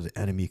this because the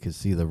enemy could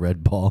see the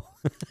red ball.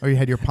 Or you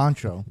had your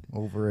poncho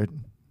over it.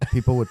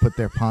 People would put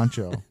their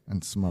poncho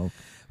and smoke.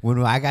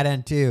 When I got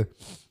into,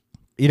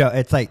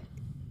 it's like,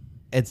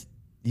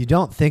 you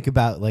don't think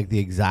about like the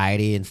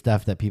anxiety and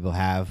stuff that people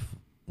have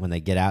when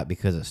they get out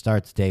because it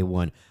starts day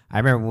one. I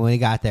remember when we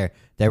got there,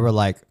 they were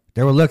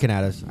looking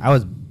at us.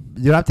 I'm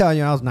telling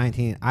you, when I was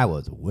 19, I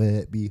was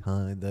wet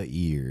behind the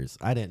ears.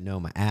 I didn't know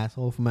my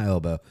asshole from my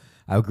elbow.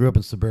 I grew up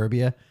in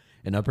suburbia,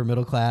 in upper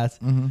middle class,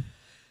 and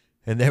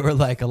they were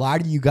like, a lot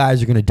of you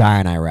guys are going to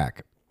die in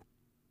Iraq.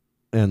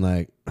 And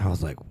like, I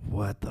was like,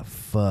 what the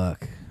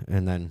fuck?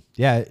 And then,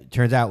 it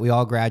turns out we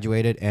all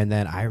graduated, and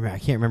then I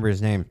can't remember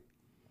his name.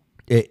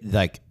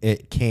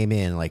 It came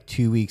in like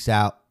 2 weeks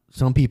out.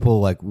 Some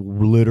people like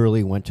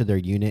literally went to their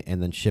unit and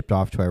then shipped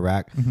off to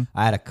Iraq.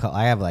 I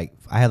had like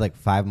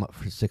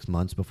 6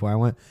 months before I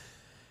went,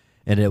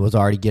 and it was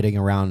already getting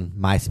around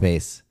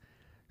MySpace.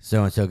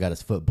 So and so got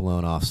his foot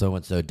blown off. So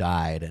and so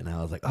died, and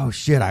I was like, oh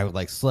shit! I would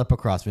like slip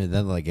across me, and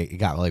then like it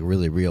got like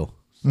really real.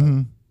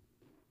 So.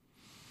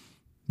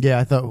 Yeah,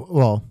 I thought.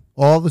 Well,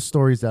 all the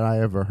stories that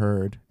I ever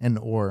heard,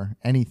 or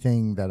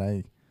anything that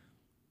I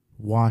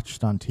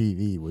watched on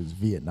TV was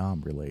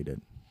Vietnam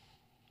related.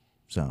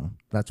 So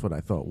that's what I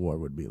thought war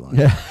would be like.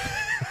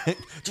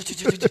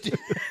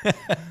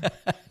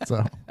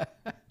 So,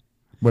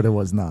 but it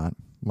was not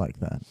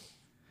like that.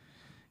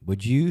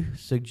 Would you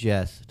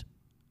suggest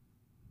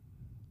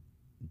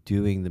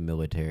doing the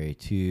military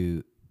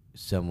to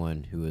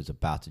someone who is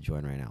about to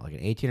join right now, like an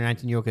 18 or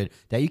 19-year-old kid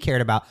that you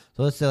cared about?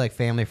 So let's say like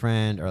family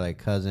friend or like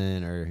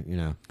cousin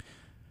or,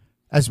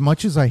 As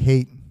much as I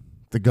hate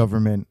the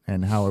government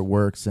and how it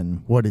works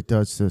and what it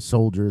does to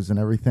soldiers and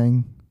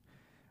everything,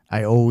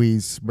 I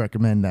always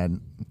recommend that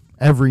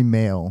every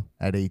male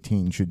at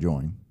 18 should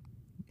join.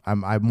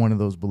 I'm one of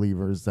those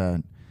believers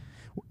that,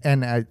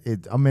 and at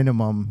a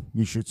minimum,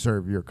 you should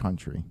serve your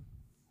country.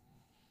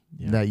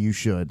 Yeah. That you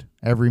should.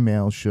 Every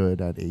male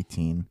should at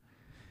 18.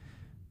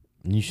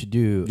 And you should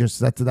do just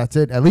that's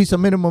it. At least a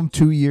minimum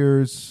 2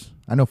 years.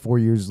 I know 4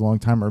 years is a long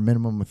time, or a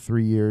minimum of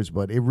 3 years,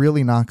 but it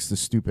really knocks the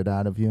stupid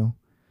out of you.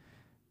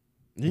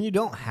 And you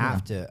don't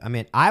have to. I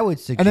mean, I would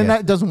suggest. And then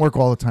that doesn't work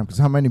all the time because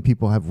how many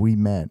people have we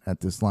met at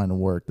this line of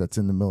work that's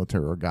in the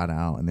military or got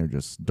out and they're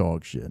just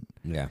dog shit?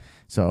 Yeah.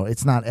 So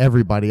it's not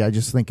everybody. I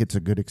just think it's a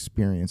good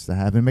experience to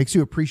have. It makes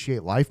you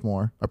appreciate life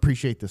more,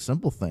 appreciate the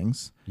simple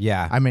things.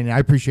 Yeah. I mean, I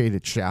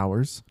appreciated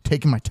showers,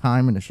 taking my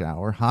time in the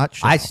shower, hot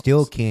showers. I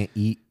still can't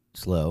eat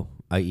slow.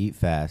 I eat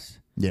fast.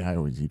 Yeah, I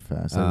always eat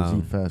fast. I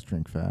always eat fast,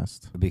 drink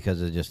fast.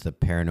 Because of just the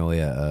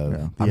paranoia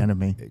of the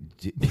enemy.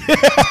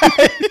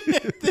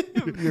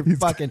 Your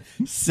fucking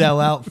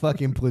sellout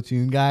fucking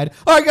platoon guide.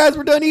 All right, guys,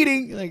 we're done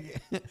eating.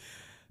 Like,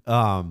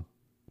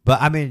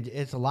 but I mean,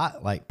 it's a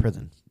lot like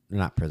prison.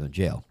 Not prison,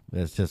 jail.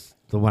 It's just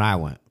the one I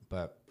went.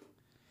 But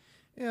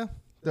yeah,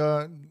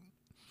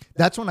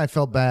 That's when I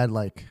felt bad.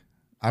 Like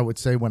I would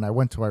say when I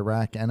went to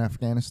Iraq and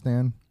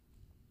Afghanistan,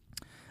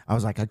 I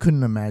was like, I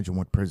couldn't imagine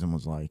what prison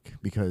was like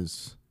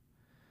because,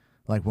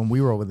 like, when we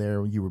were over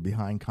there, you were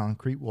behind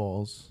concrete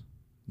walls.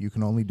 You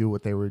can only do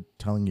what they were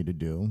telling you to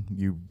do.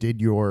 You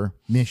did your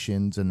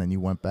missions, and then you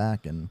went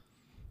back, and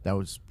that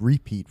was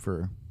repeat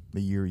for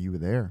the year you were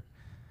there.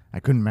 I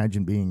couldn't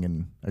imagine being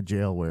in a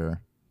jail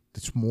where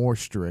it's more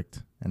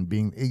strict and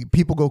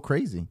people go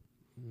crazy.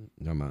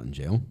 I'm out in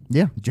jail.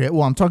 Yeah, jail.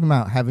 Well, I'm talking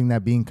about having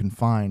that being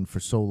confined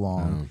for so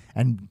long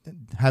and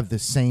have the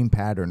same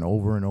pattern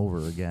over and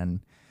over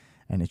again.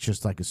 And it's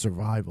just like a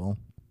survival.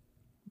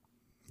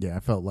 Yeah, I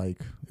felt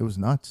like it was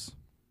nuts.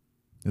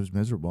 It was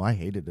miserable. I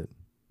hated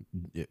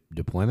it.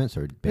 Deployments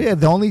or yeah,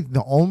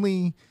 the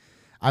only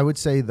I would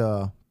say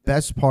the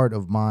best part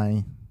of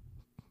my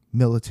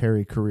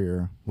military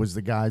career was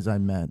the guys I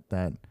met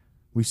that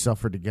we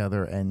suffered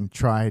together and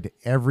tried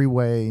every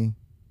way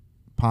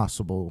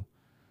possible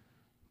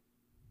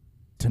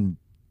to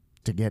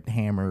get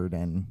hammered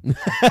and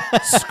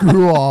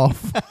screw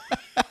off.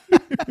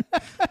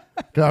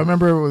 I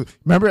remember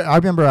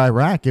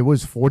Iraq. It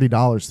was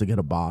 $40 to get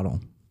a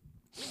bottle.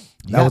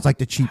 That was like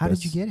the cheapest. How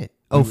did you get it?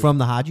 Oh, from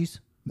the Hajis?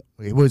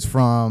 It was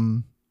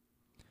from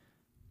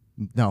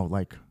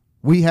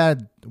we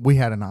had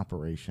an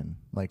operation.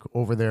 Like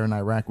over there in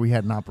Iraq, we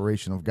had an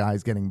operation of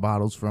guys getting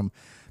bottles from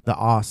the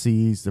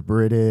Aussies, the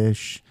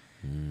British,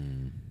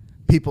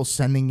 people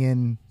sending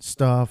in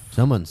stuff.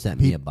 Someone sent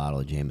me a bottle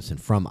of Jameson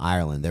from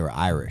Ireland. They were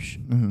Irish,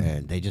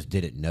 and they just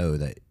didn't know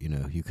that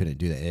you couldn't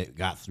do that. It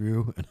got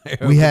through.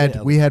 And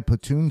we had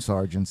platoon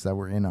sergeants that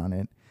were in on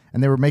it,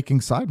 and they were making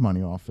side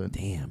money off it.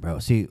 Damn, bro.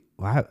 See,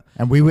 wow.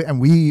 And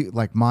we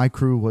like my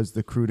crew was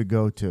the crew to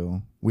go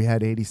to. We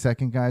had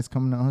 82nd guys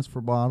coming to us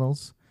for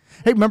bottles.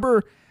 Hey,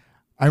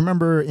 I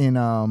remember in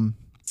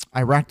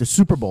Iraq the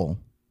Super Bowl.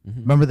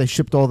 Remember they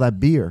shipped all that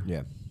beer.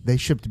 Yeah, they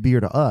shipped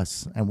beer to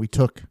us, and we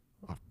took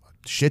a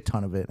shit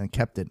ton of it and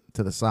kept it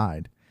to the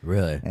side.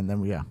 Really? And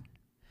then yeah.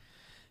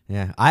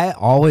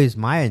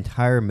 My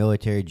entire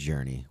military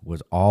journey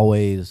was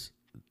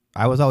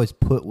I was always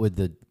put with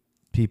the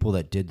people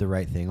that did the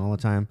right thing all the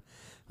time.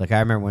 Like I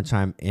remember one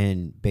time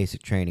in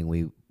basic training,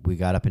 we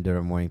got up and did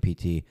our morning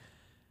PT,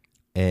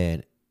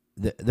 and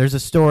there's a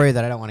story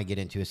that I don't want to get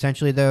into.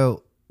 Essentially,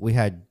 though, we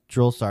had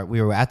drill start.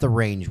 We were at the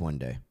range one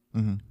day,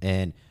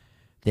 and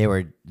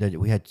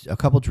we had a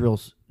couple drill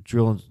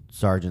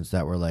sergeants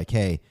that were like,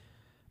 "Hey,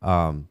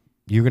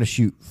 you're gonna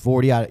shoot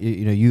 40 out.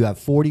 You have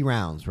 40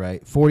 rounds,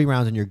 right? 40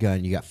 rounds in your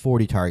gun. You got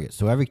 40 targets.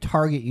 So every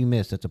target you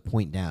miss, that's a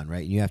point down,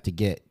 right? You have to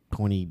get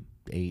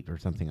 28 or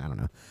something. I don't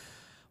know."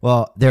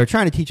 Well, they were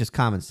trying to teach us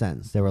common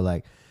sense. They were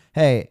like,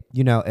 "Hey,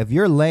 if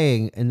you're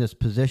laying in this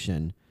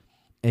position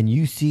and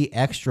you see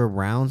extra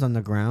rounds on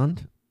the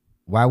ground,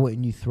 why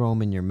wouldn't you throw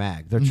them in your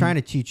mag?" They're trying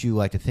to teach you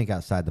to think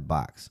outside the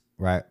box,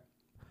 right?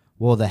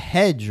 Well, the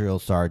head drill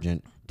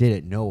sergeant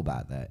didn't know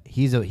about that.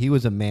 He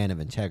was a man of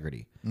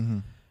integrity,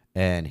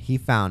 and he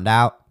found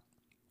out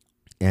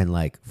and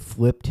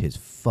flipped his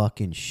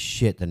fucking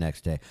shit the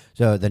next day.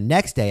 So the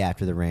next day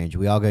after the range,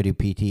 we all go do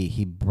PT.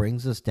 He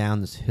brings us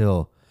down this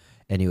hill,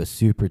 and he was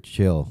super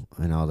chill.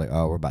 And I was like,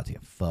 "Oh, we're about to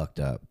get fucked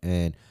up."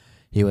 And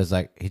he was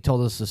like, he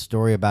told us a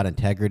story about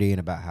integrity and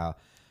about how,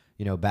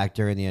 back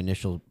during the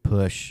initial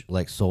push,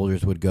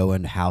 soldiers would go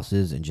into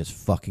houses and just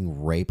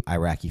fucking rape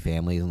Iraqi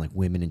families and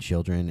women and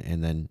children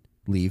and then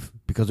leave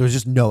because there was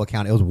just no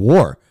account. It was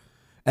war.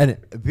 And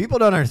people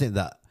don't understand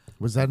that.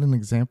 Was that an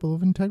example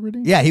of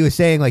integrity? Yeah, he was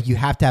saying you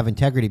have to have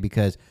integrity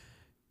because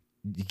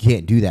you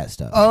can't do that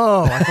stuff.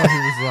 Oh, I thought he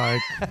was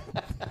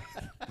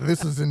like,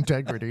 this is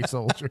integrity,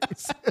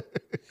 soldiers.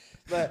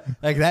 But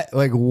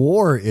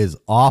war is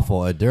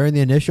awful. And during the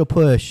initial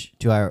push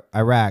to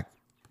Iraq,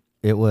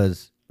 it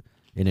was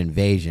an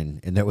invasion,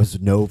 and there was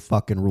no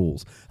fucking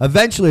rules.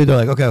 Eventually,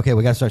 they're like, okay,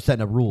 we got to start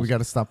setting up rules. We got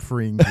to stop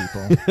freeing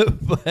people.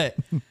 But,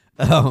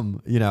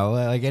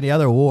 like any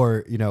other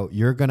war,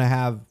 you're going to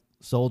have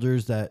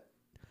soldiers that.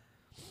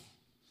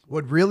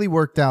 What really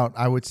worked out,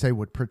 I would say,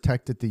 what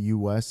protected the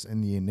U.S.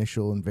 in the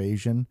initial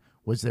invasion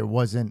was there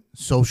wasn't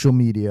social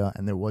media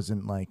and there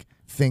wasn't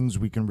things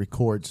we can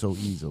record so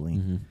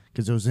easily.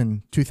 Because it was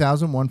in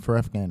 2001 for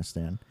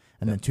Afghanistan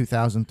and then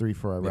 2003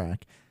 for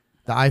Iraq.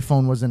 The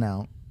iPhone wasn't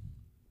out.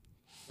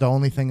 The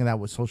only thing that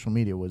was social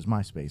media was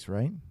MySpace,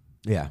 right?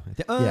 Yeah.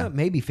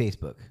 Maybe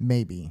Facebook.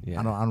 Maybe. Yeah.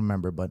 I don't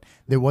remember, but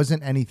there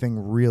wasn't anything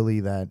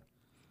really that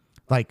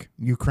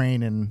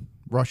Ukraine and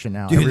Russia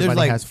now. Dude,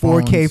 everybody there's has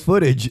 4K phones,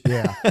 footage.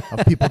 yeah,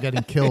 of people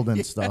getting killed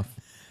and stuff.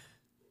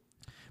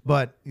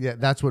 But yeah,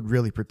 that's what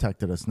really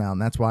protected us now,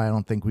 and that's why I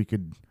don't think we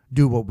could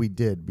do what we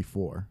did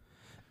before.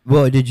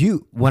 Well,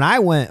 when I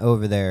went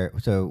over there,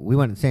 so we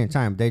went at the same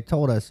time, they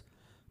told us,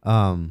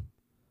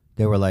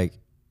 they were like,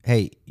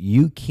 "Hey,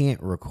 you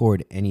can't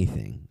record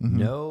anything.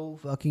 No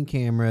fucking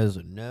cameras,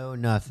 no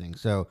nothing."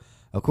 So,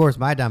 of course,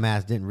 my dumb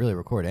ass didn't really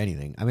record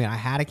anything. I mean, I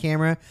had a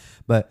camera,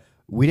 but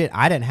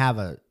I didn't have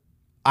a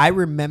I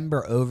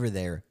remember over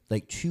there,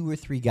 like 2 or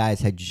 3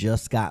 guys had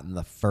just gotten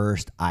the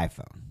first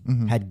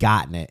iPhone, had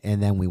gotten it,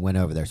 and then we went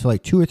over there. So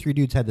like 2 or 3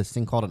 dudes had this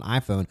thing called an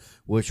iPhone,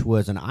 which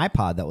was an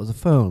iPod that was a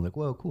phone. Like,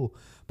 whoa, cool.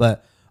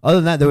 But other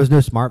than that, there was no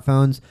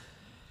smartphones.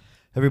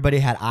 Everybody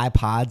had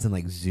iPods and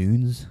like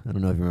Zunes. I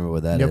don't know if you remember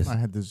what that is. Yep, I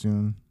had the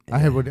Zune. I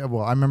had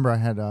I remember I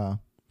had what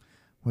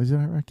was it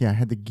Iraq? Yeah, I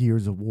had the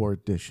Gears of War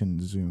edition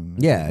Zune.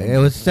 Yeah, it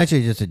was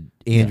essentially just an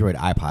Android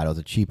iPod. It was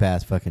a cheap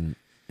ass fucking.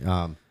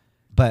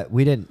 But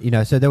we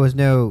didn't, so there was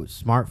no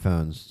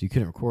smartphones. You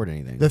couldn't record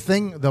anything.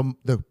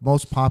 The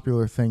most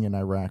popular thing in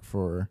Iraq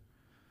for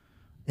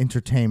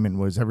entertainment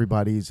was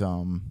everybody's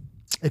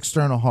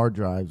external hard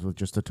drives with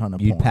just a ton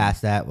of You'd porn.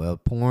 pass that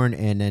porn,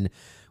 and then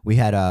we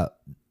had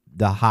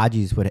the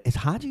Hajis. Is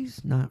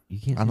Hajis not? You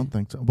can't. I don't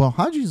think so. Well,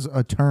 Haji's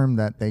a term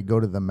that they go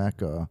to the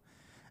Mecca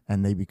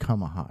and they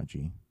become a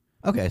Haji.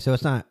 Okay, so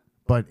it's not.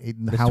 But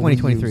It's how we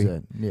use 2023.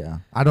 it, yeah.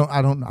 I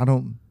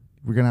don't.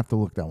 We're gonna have to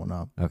look that one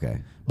up.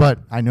 Okay. But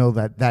I know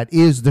that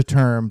is the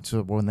term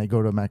to when they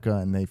go to Mecca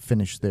and they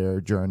finish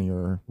their journey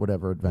or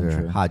whatever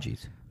adventure. They're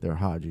Hajis. They're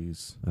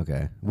Hajis.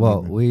 Okay.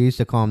 Well, we used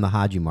to call them the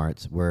Haji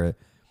Marts, where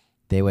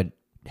they would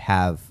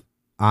have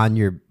on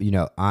your,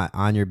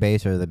 on your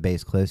base or the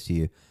base close to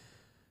you,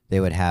 they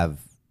would have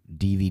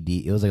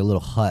DVD. It was like a little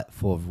hut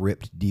full of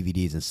ripped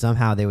DVDs, and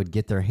somehow they would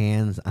get their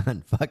hands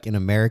on fucking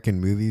American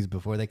movies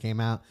before they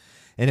came out.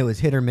 And it was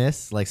hit or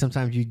miss. Like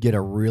sometimes you'd get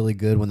a really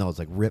good one that was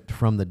like ripped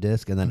from the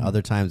disc, and then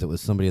other times it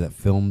was somebody that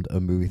filmed a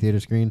movie theater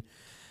screen.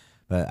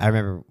 But I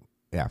remember,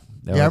 I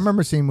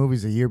remember seeing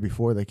movies a year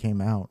before they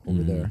came out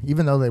over there,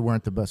 even though they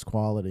weren't the best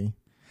quality.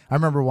 I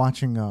remember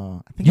watching. I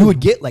think you would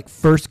get like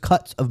first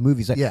cuts of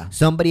movies. Like Yeah.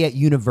 somebody at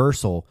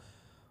Universal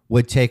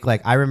would take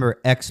like I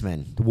remember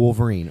X-Men, the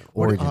Wolverine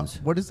Origins.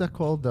 What is that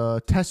called?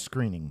 Test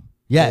screening.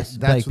 Yes,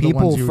 That's like the ones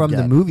people you would from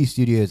the get. movie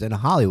studios in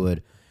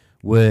Hollywood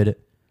would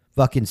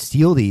fucking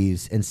steal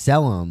these and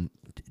sell them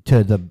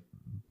to the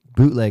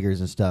bootleggers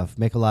and stuff,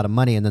 make a lot of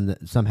money, and then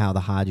somehow the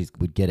Hajis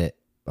would get it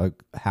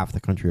half the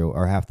country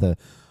or half the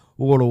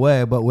world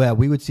away. But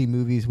we would see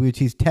movies, we would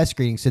see test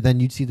screenings, so then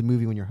you'd see the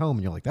movie when you're home,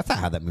 and you're like, that's not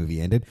how that movie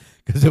ended,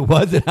 because it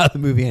wasn't how the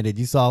movie ended.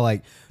 You saw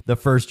like the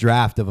first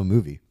draft of a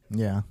movie.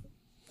 Yeah,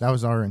 that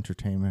was our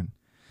entertainment.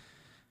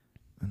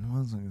 And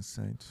what was I going to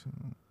say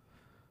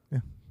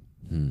too?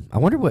 I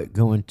wonder what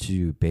going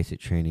to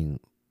basic training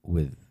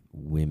with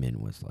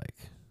women was like,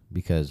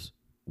 because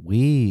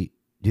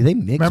do they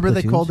mix? Remember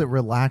they platoons? called it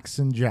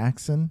Relaxin'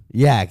 Jackson?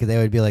 Yeah, because they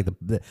would be like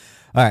the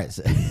all right.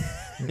 So,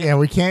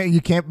 Yeah, you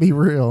can't be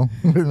real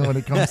when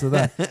it comes to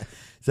that.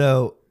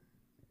 so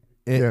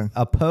Yeah.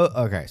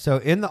 okay. So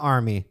in the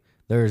Army,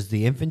 there's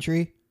the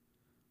infantry,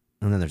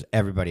 and then there's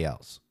everybody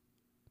else,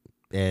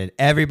 and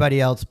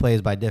everybody else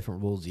plays by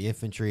different rules. The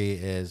infantry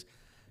is,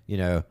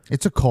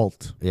 It's a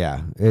cult.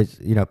 yeah, it's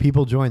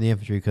people join the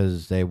infantry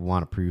because they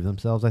want to prove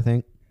themselves, I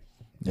think.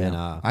 Yeah. And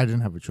I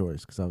didn't have a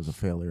choice because I was a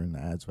failure in the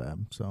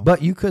ASVAB. So,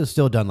 but you could have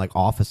still done like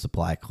office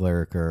supply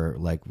clerk or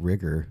like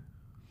rigger.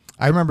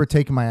 I remember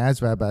taking my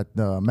ASVAB at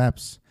the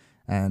MEPS,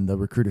 and the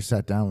recruiter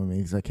sat down with me.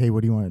 He's like, "Hey,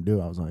 what do you want to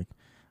do?" I was like,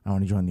 "I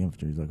want to join the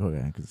infantry." He's like,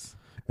 "Okay, because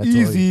that's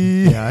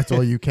Easy. that's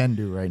all you can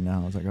do right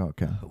now." I was like, oh,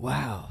 "Okay."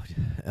 Wow.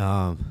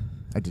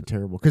 I did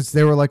terrible because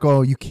they were like,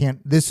 "Oh, you can't.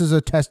 This is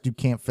a test you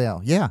can't fail."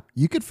 Yeah,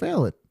 you could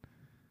fail it.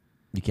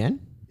 You can?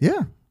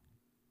 Yeah,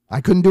 I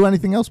couldn't do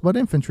anything else but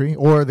infantry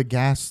or the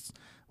gas.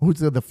 Who's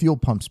the fuel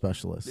pump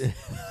specialist?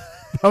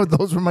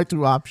 Those were my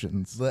 2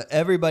 options. But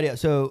everybody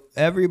else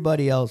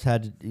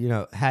had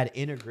had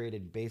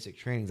integrated basic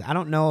trainings. I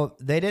don't know.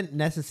 They didn't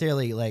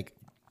necessarily like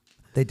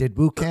They did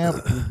boot camp,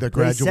 the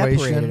they separated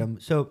graduation, them.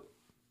 So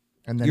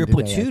and then your did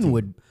platoon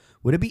AIT.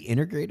 would it be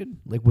integrated?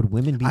 Like would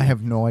women be? I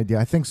have no idea.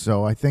 I think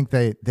so. I think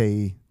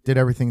they did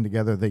everything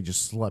together. They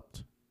just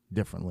slept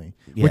differently.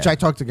 Yeah. Which I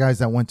talked to guys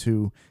that went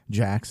to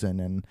Jackson,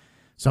 and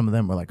some of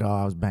them were like, "Oh,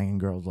 I was banging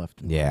girls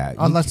left and right." Yeah.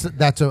 Unless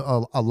that's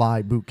a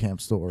lie boot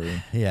camp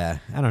story. Yeah.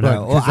 I don't But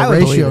know. Well, 'cause I would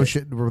believe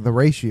it. the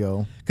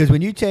ratio. Because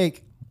when you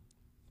take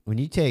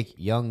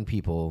young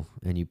people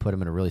and you put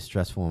them in a really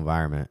stressful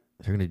environment,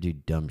 they're gonna do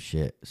dumb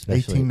shit.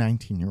 Especially 18,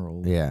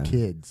 19-year-old Yeah.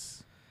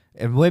 kids.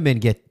 and women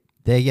get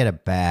a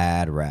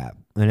bad rap,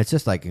 and it's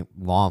just like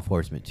law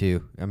enforcement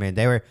too. I mean,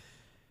 they were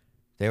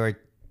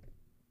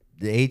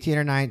the 18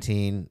 or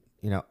 19.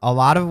 A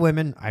lot of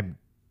women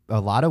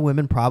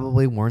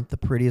probably weren't the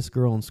prettiest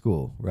girl in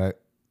school, right?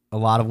 A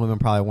lot of women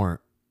probably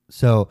weren't.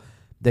 So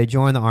they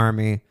join the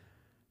Army,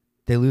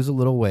 they lose a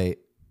little weight,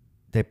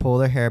 they pull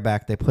their hair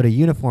back, they put a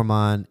uniform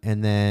on,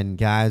 and then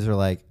guys are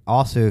like,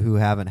 also who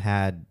haven't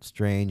had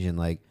strange in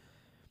like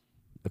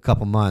a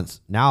couple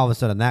months. Now all of a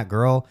sudden that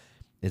girl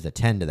is a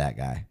 10 to that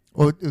guy.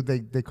 Oh,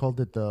 they called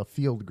it the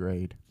field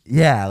grade.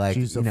 Yeah, like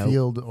She's a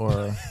field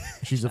or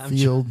she's a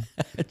field.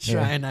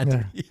 trying not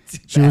to be too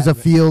She was bad, a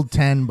field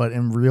 10, but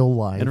in real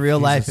life. in real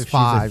she's life, a if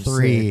 5, she's a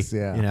 3, 6,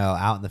 yeah.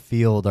 out in the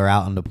field or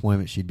out on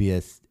deployment, she'd be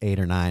a 8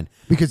 or 9.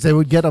 Because they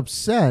would get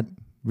upset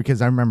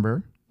because I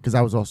remember, because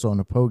I was also in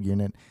a Pogue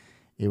unit,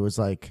 it was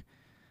like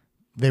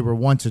they were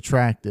once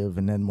attractive,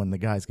 and then when the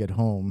guys get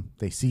home,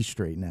 they see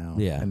straight now.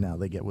 Yeah. And now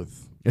they get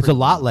with It's a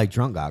lot like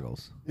drunk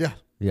goggles. Yeah.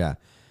 Yeah.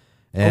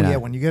 And, oh yeah,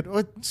 when you get,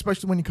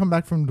 especially when you come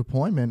back from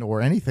deployment or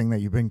anything that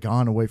you've been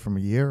gone away from a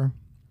year,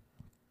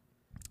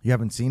 you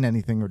haven't seen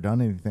anything or done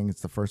anything.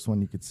 It's the first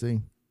one you could see,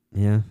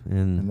 yeah,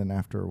 and then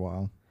after a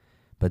while.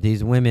 But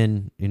these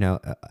women,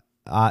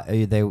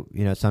 they,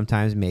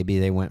 sometimes maybe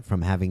they went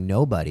from having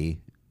nobody.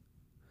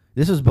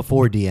 This was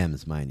before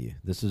DMs, mind you.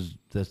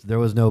 There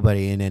was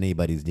nobody in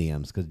anybody's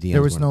DMs because DMs.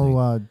 There was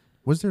no.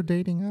 Was there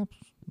dating apps?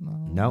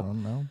 No.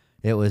 No.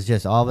 It was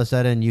just all of a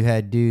sudden you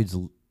had dudes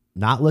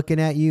not looking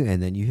at you,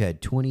 and then you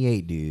had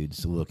 28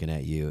 dudes looking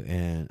at you,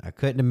 and I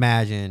couldn't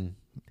imagine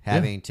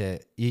having to.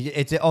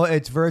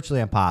 It's virtually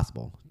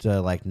impossible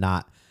to like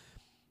not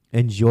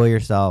enjoy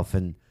yourself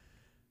and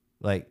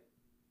like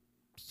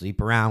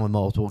sleep around with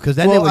multiple. Because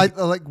then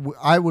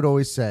I would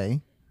always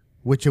say,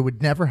 which it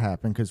would never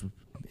happen because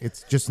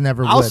it's just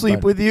never. I'll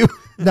sleep with you.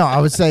 No,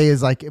 I would say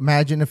is like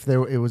imagine if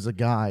it was a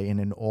guy in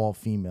an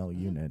all-female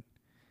unit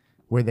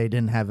where they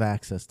didn't have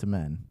access to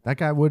men. That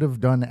guy would have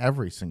done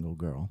every single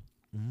girl.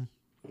 Mm-hmm.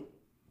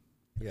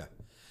 Yeah.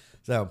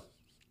 So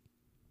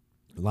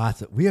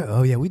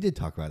we did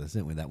talk about this,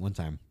 didn't we? That one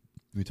time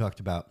we talked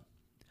about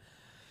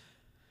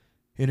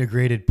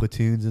integrated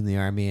platoons in the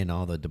Army and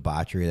all the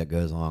debauchery that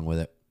goes along with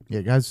it.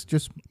 Yeah,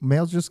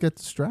 males just get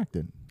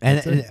distracted.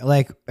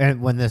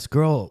 And when this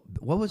girl,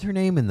 what was her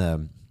name in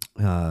the,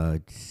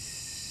 I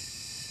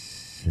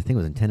think it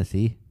was in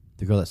Tennessee.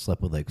 The girl that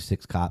slept with like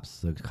 6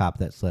 cops, the cop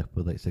that slept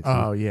with like 6.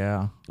 Oh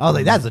yeah. I was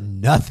like, that's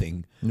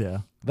nothing. Yeah.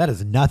 That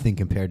is nothing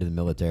compared to the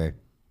military.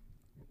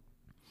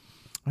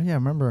 Oh yeah, I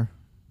remember.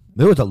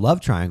 There was a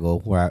love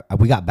triangle where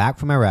we got back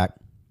from Iraq.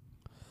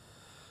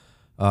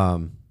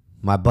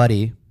 My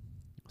buddy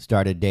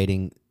started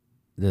dating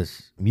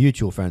this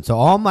mutual friend. So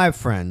all my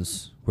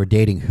friends were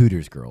dating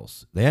Hooters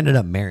girls. They ended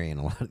up marrying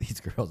a lot of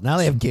these girls. Now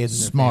they have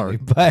kids. Smart.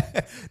 Family,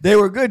 but they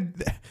were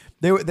good.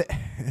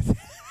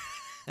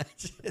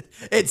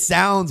 It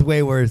sounds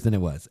way worse than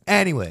it was.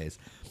 Anyways,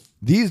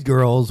 these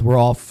girls were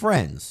all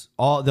friends,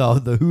 all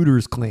the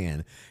Hooters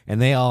clan,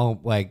 and they all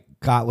like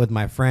got with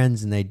my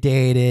friends and they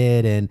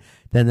dated, and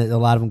then a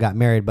lot of them got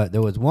married. But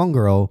there was one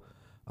girl,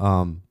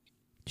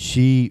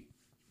 she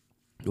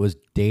was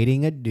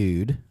dating a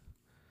dude,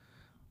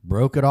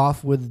 broke it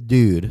off with a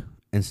dude,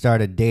 and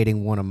started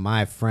dating one of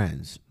my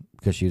friends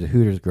because she was a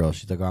Hooters girl.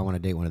 She's like, oh, I want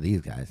to date one of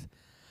these guys.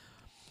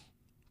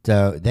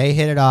 So they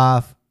hit it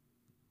off.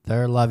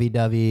 They're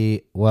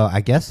lovey-dovey. Well, I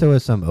guess there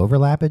was some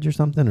overlappage or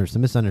something or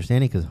some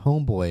misunderstanding because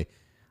Homeboy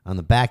on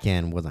the back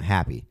end wasn't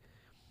happy.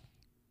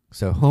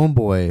 So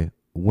Homeboy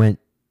went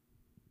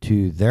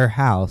to their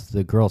house,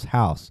 the girl's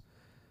house.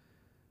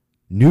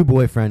 New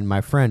boyfriend,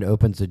 my friend,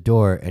 opens the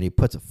door and he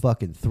puts a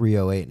fucking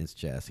 308 in his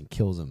chest and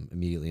kills him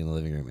immediately in the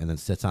living room and then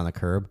sits on the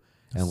curb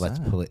and lets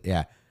police.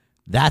 Yeah,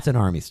 that's an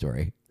Army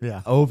story.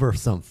 Yeah. Over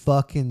some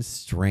fucking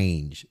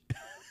strange.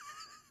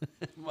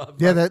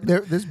 Yeah,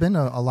 there's been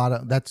a lot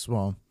of that's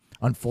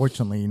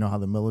unfortunately, you know how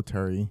the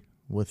military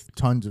with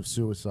tons of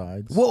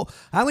suicides. Well,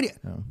 how many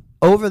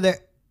over there?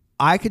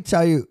 I could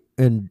tell you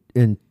in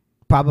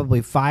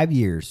probably 5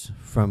 years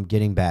from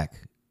getting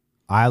back,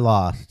 I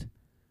lost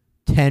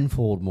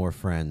tenfold more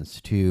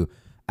friends to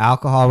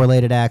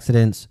alcohol-related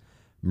accidents,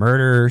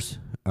 murders,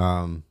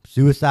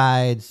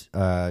 suicides,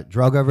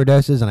 drug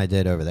overdoses, than I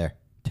did over there.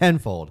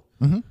 Tenfold.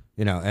 Mm-hmm.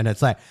 And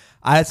it's like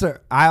I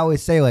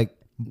always say like.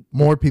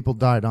 More people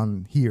died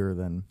on here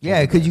than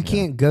because you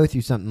can't go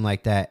through something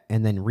like that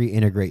and then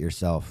reintegrate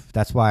yourself.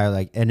 That's why,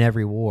 like in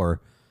every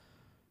war,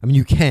 I mean,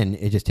 you can.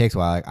 It just takes a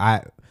while.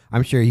 Like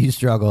I'm sure you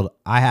struggled.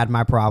 I had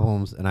my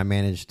problems, and I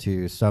managed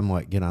to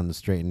somewhat get on the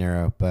straight and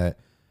narrow. But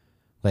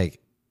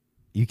like,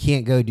 you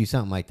can't go do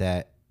something like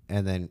that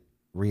and then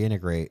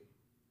reintegrate.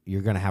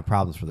 You're gonna have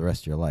problems for the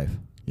rest of your life.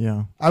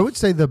 Yeah, I would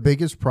say the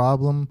biggest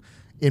problem,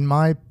 in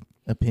my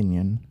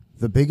opinion,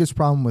 the biggest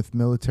problem with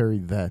military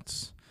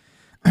vets.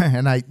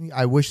 And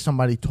I wish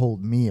somebody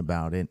told me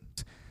about it.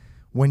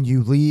 When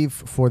you leave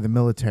for the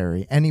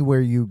military, anywhere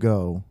you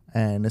go,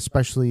 and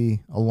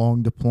especially a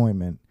long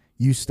deployment,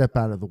 you step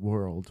out of the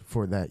world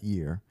for that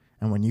year.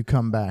 And when you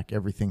come back,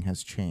 everything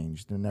has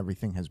changed and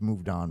everything has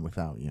moved on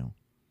without you.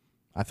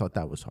 I thought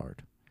that was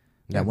hard.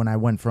 Yeah. That when I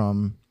went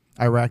from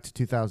Iraq to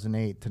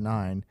 2008 to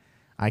 9,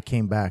 I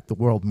came back, the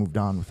world moved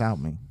on without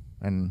me.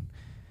 And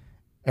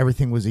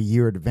everything was a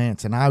year in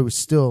advance. And I was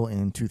still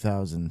in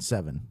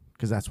 2007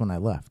 because that's when I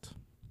left.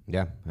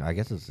 Yeah, I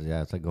guess it's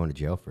like going to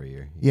jail for a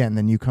year. Yeah, and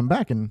then you come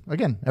back, and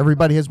again,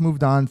 everybody has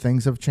moved on.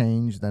 Things have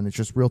changed, and it's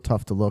just real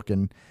tough to look.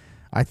 And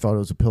I thought it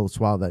was a pill to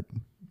swallow that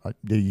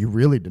you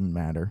really didn't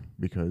matter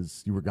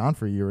because you were gone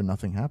for a year and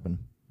nothing happened.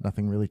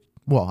 Nothing really.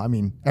 Well, I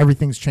mean,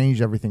 everything's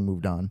changed. Everything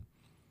moved on.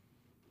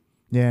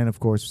 Yeah, and of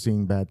course,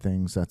 seeing bad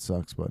things, that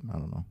sucks. But I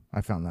don't know.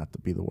 I found that to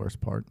be the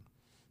worst part.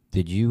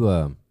 Did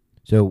you?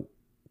 So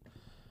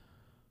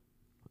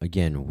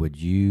again, would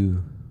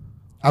you?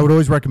 I would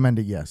always recommend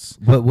it, yes.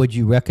 But would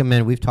you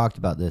recommend, we've talked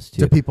about this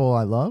too. To people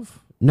I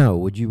love? No.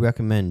 Would you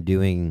recommend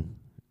doing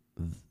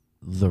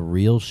the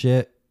real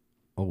shit?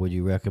 Or would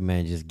you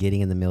recommend just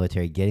getting in the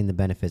military, getting the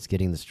benefits,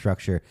 getting the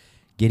structure,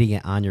 getting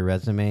it on your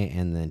resume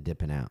and then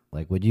dipping out?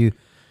 Like, would you?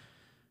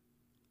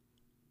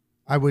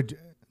 I would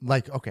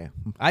okay.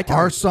 I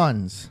Our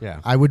sons. Yeah.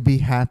 I would be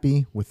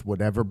happy with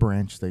whatever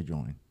branch they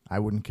join. I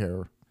wouldn't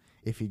care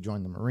if he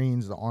joined the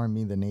Marines, the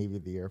Army, the Navy,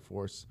 the Air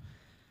Force.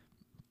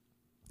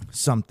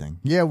 Something.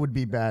 Yeah, it would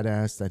be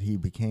badass that he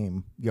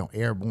became,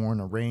 airborne,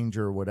 a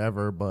ranger, or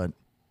whatever, but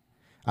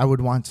I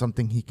would want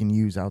something he can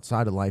use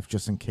outside of life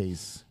just in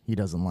case he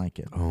doesn't like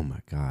it. Oh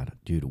my God,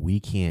 dude, we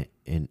can't.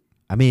 And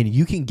I mean,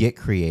 you can get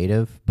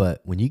creative,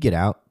 but when you get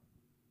out,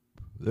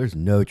 there's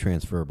no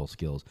transferable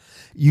skills.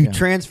 You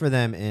transfer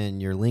them in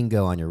your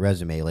lingo on your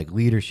resume, like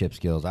leadership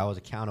skills. I was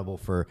accountable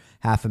for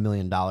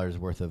 $500,000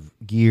 worth of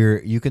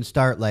gear. You can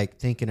start like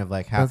thinking of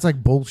like how That's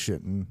like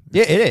bullshit.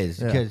 Yeah, it is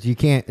because you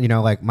can't.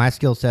 Like my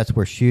skill sets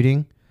were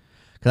shooting.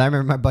 Because I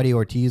remember my buddy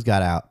Ortiz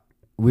got out.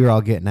 We were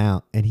all getting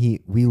out, and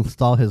we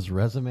saw his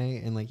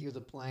resume, and like he was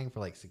applying for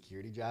like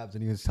security jobs,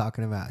 and he was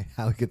talking about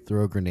how he could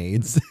throw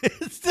grenades.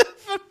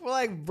 We're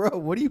like, bro,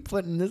 what are you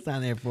putting this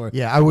on there for?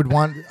 Yeah, I would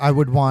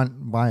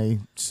want my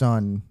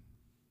son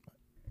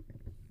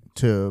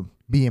to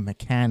be a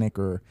mechanic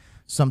or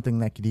something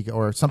that could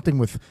or something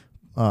with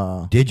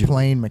Digital.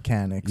 plane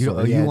mechanics. You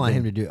want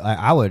him to do?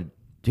 I would,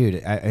 dude.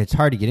 It's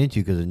hard to get into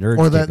because the nerds.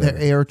 Or the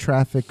air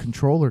traffic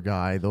controller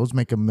guy. Those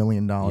make $1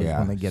 million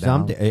when they get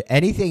out.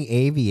 Anything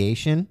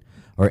aviation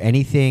or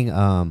anything.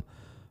 What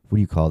do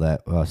you call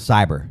that?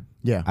 Cyber.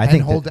 Yeah, I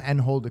think hold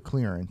a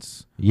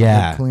clearance.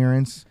 Yeah, hold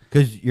clearance.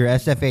 Because your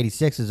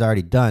SF-86 is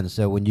already done.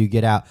 So when you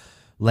get out,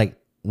 like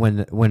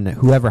when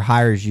whoever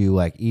hires you,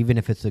 like even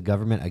if it's the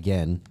government,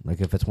 again,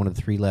 like if it's one of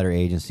the 3-letter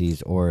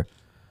agencies or,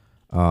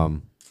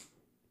 or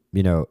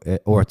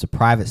it's a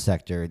private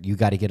sector, you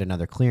got to get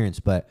another clearance.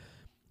 But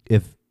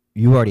if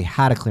you already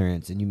had a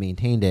clearance and you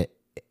maintained it,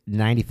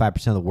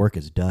 95% of the work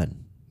is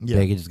done. Yeah.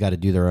 They just got to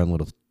do their own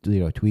little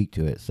tweak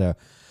to it. So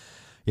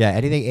yeah,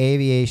 anything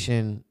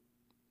aviation,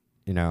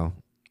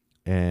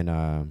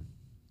 and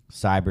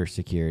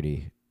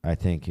cybersecurity, I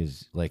think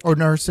is like, or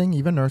nursing,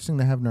 even nursing.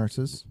 They have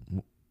nurses.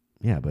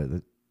 Yeah,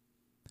 but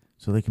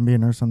so they can be a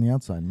nurse on the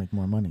outside and make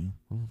more money.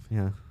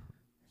 Yeah,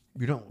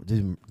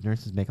 do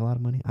nurses make a lot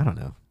of money? I don't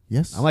know.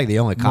 Yes, I'm like the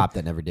only cop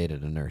that never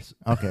dated a nurse.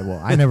 Okay, well,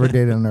 I never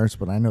dated a nurse,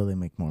 but I know they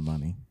make more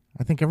money.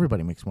 I think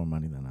everybody makes more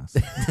money than us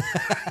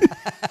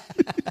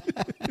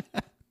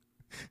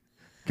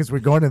because we're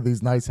going to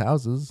these nice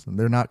houses and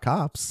they're not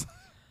cops.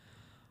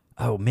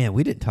 Oh man,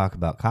 we didn't talk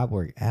about cop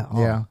work at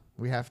all. Yeah,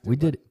 we have to. We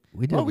did.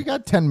 Well, we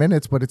got 10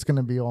 minutes, but it's going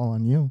to be all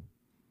on you.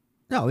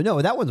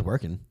 No, that one's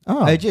working.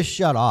 Oh. It just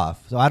shut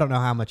off. So I don't know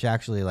how much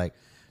actually, like,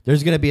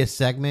 there's going to be a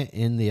segment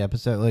in the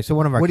episode. Like, so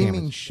one of our What do cameras,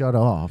 you mean shut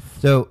off?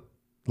 So,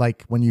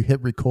 like, when you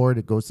hit record,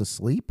 it goes to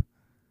sleep?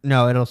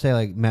 no, it'll say,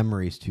 like,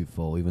 memory's too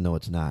full, even though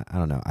it's not. I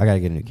don't know. I got to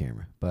get a new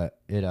camera. But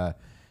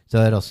so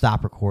it'll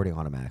stop recording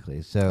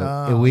automatically.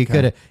 So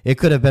it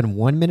could have been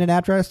 1 minute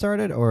after I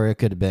started, or it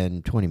could have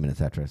been 20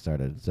 minutes after I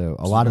started. So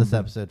a lot of this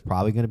episode's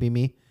probably going to be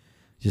me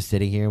just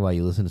sitting here while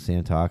you listen to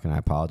Sam talk, and I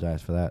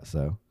apologize for that.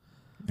 So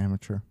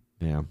amateur.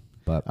 Yeah,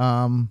 but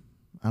I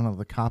don't know,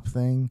 the cop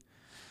thing.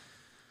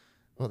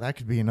 Well, that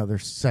could be another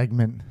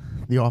segment.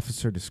 The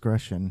officer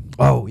discretion.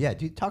 Oh yeah,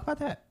 dude, talk about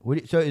that.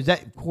 So does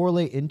that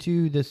correlate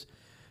into this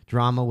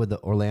drama with the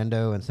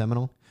Orlando and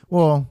Seminole?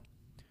 Well,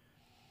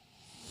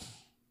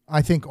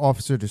 I think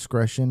officer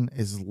discretion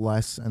is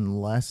less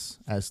and less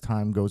as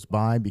time goes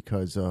by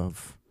because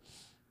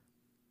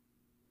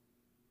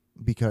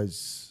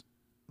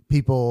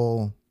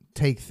people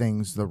take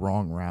things the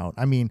wrong route.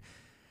 I mean,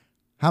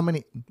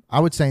 I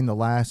would say in the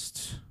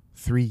last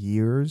 3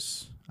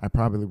 years, I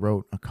probably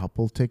wrote a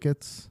couple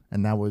tickets,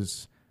 and that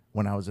was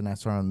when I was an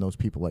SR, and those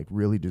people like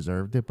really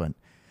deserved it, but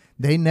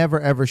they never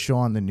ever show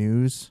on the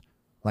news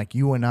like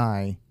you and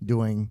I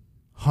doing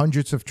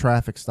hundreds of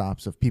traffic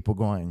stops of people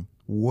going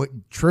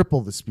triple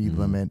the speed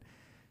limit,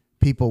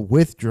 people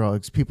with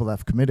drugs, people that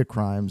have committed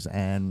crimes,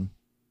 and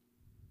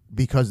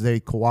because they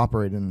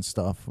cooperated and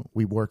stuff,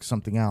 we worked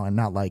something out, and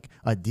not like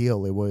a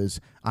deal. It was,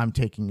 I'm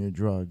taking your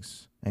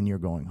drugs and you're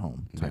going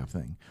home type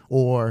thing.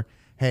 Or,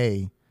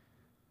 hey,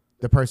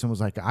 the person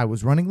was like, I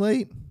was running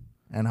late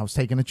and I was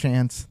taking a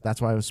chance.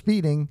 That's why I was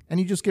speeding. And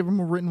you just give them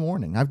a written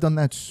warning. I've done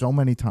that so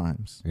many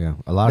times. Yeah,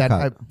 a lot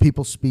of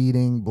people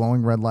speeding,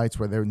 blowing red lights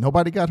where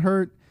nobody got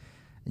hurt.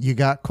 You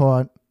got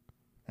caught,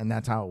 and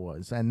that's how it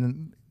was.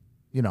 And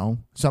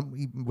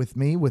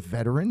with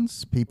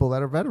veterans, people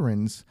that are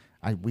veterans,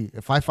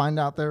 if I find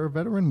out they're a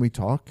veteran, we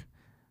talk.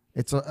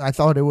 I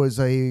thought it was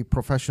a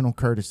professional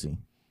courtesy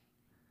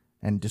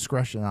and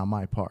discretion on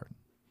my part.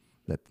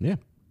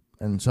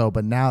 And so,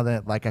 but now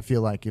that like I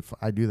feel like if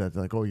I do that,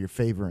 they're like, oh, you're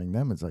favoring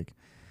them. It's like,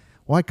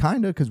 well, I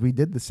kind of, because we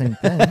did the same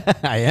thing.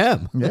 I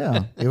am.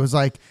 Yeah, it was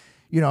like,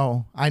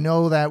 I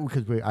know that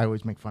because I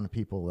always make fun of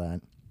people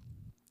that,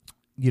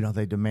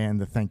 they demand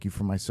the thank you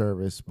for my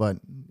service,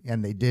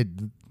 and they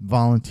did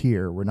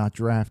volunteer. We're not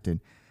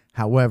drafted.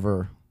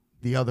 However,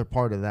 the other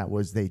part of that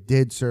was they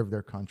did serve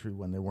their country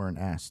when they weren't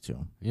asked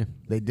to. Yeah.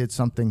 They did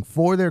something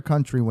for their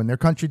country when their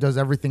country does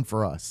everything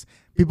for us.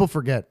 People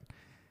forget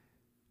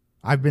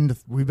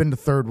We've been to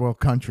third world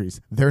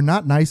countries. They're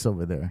not nice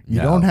over there. You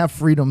No. don't have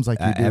freedoms like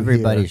you do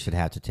Everybody here. should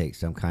have to take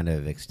some kind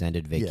of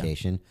extended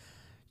vacation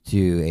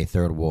to a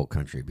third world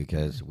country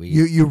because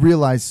You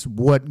realize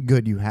what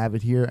good you have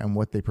it here and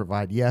what they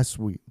provide. Yes,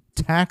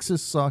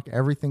 taxes suck.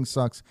 Everything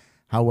sucks.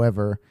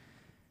 However,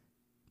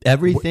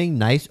 everything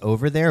nice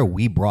over there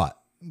we brought.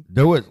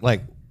 There was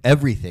like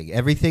everything,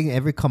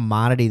 every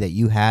commodity that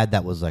you had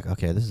that was like,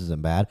 okay, this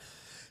isn't bad.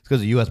 It's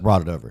because the U.S.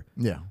 brought it over.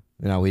 yeah.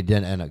 We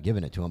didn't end up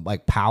giving it to them.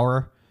 Like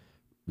power,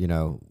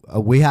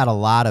 we had a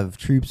lot of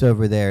troops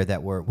over there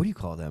that were, what do you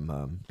call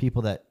them?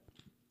 People that,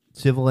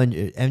 civil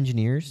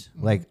engineers.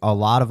 Like a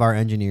lot of our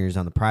engineers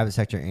on the private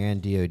sector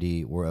and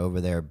DOD were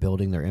over there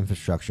building their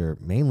infrastructure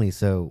mainly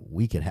so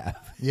we could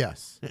have.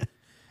 Yes.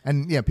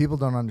 And yeah, people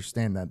don't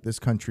understand that this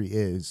country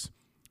is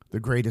the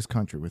greatest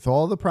country. With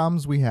all the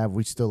problems we have,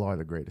 we still are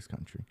the greatest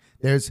country.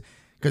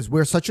 Because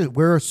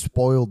we're a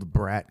spoiled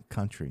brat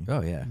country.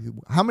 Oh, yeah.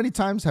 How many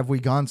times have we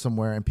gone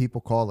somewhere and people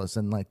call us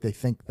and like they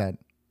think that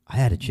I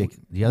had a chick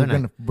the other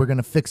night. we're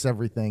gonna fix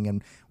everything,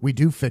 and we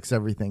do fix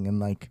everything, and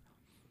like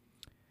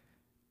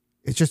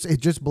it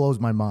just blows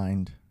my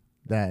mind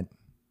that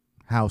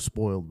how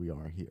spoiled we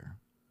are here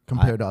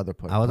compared to other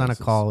places. I was on a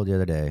call the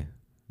other day.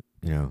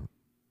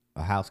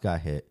 A house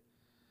got hit.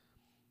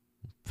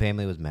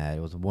 Family was mad.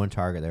 It was one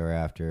target they were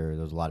after.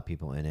 There was a lot of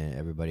people in it.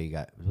 Everybody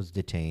was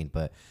detained,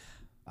 but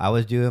I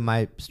was doing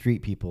my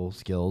street people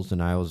skills,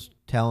 and I was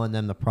telling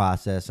them the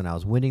process, and I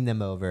was winning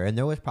them over. And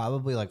there was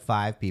probably like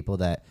 5 people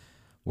that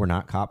were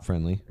not cop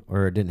friendly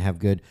or didn't have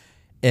good.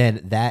 And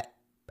that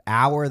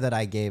hour that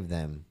I gave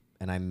them,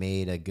 and I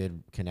made a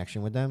good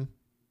connection with them,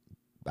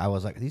 I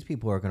was like, these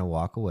people are going to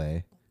walk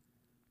away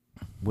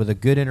with a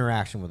good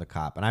interaction with a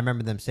cop. And I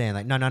remember them saying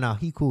like, no,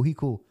 he cool.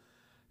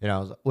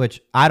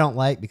 Which I don't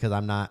like because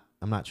I'm not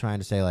trying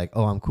to say like,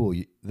 oh, I'm cool.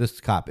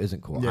 This cop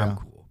isn't cool. Yeah. I'm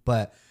cool.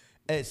 But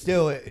it's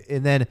still,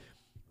 and then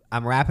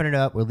I'm wrapping it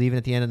up. We're leaving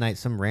at the end of the night.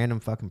 Some random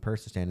fucking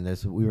person standing there.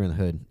 So we were in the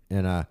hood,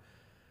 and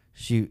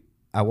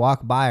I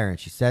walked by her and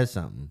she says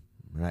something,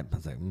 and I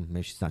was like,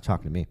 maybe she's not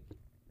talking to me.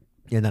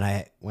 And then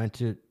I went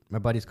to my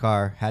buddy's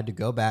car, had to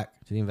go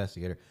back to the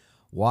investigator,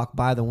 walk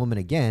by the woman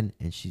again,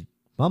 and she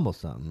mumbles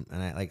something,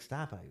 and I like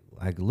stop.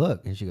 I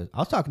look, and she goes, "I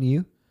was talking to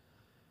you."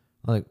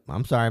 I'm like,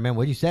 "I'm sorry, man.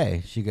 What'd you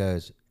say?" She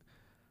goes,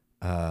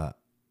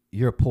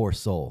 "You're a poor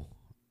soul,"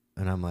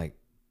 and I'm like,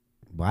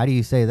 "Why do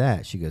you say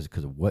that?" She goes,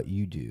 "Because of what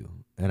you do."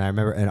 And I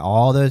remember, and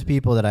all those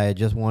people that I had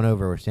just won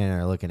over were standing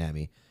there looking at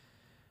me.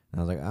 And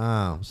I was like,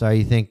 "Oh, sorry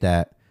you think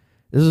that."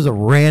 This is a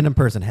random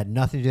person, had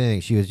nothing to do with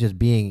anything. She was just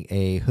being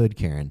a hood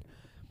Karen.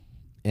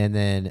 And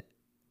then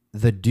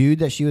the dude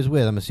that she was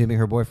with, I'm assuming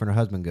her boyfriend or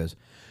husband, goes,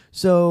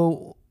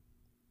 "So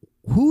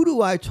who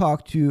do I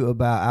talk to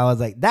about?" I was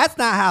like, "That's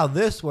not how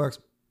this works."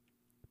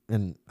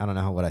 And I don't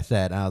know what I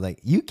said. And I was like,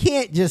 "You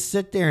can't just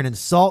sit there and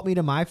insult me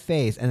to my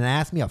face and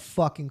ask me a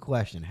fucking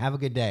question. Have a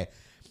good day."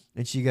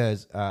 And she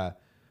goes, I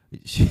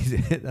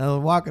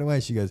was walking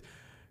away. She goes,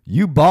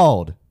 "You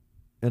bald."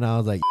 And I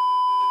was like,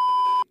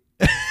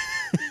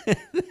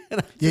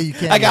 Yeah, you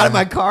can't. I got in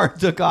my car and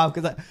took off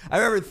because I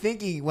remember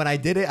thinking when I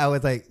did it, I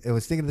was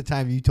thinking at the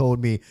time you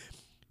told me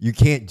you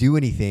can't do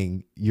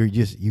anything. You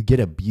get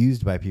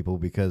abused by people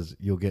because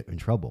you'll get in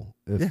trouble.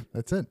 Yeah,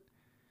 that's it.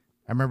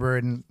 I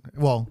remember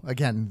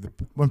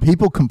when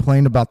people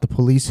complain about the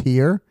police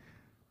here,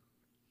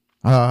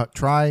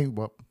 try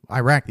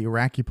Iraq, the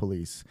Iraqi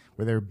police,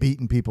 where they're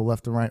beating people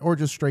left and right or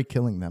just straight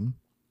killing them.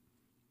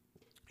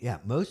 Yeah,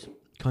 most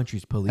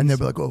countries' police. And they'll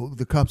be like, "Oh,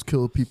 the cops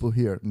kill people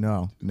here."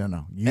 No.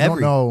 You don't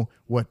know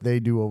what they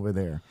do over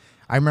there.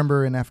 I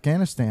remember in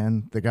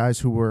Afghanistan, the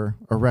guys who were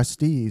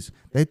arrestees,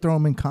 they throw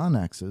them in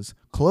Connexes,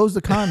 close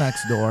the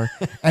Connex door,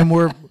 and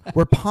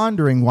we're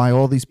pondering why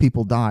all these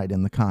people died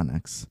in the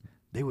Connex.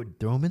 They would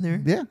throw them in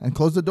there? Yeah, and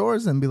close the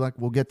doors and be like,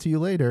 "We'll get to you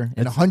later."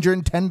 In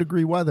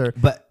 110-degree weather,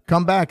 But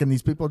come back, and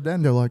these people are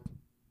dead. They're like,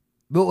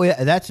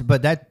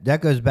 that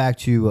goes back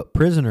to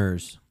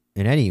prisoners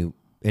in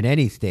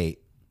any state.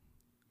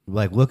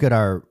 Like, look at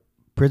our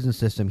prison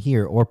system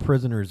here, or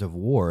prisoners of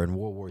war in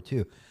World War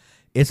II.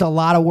 It's a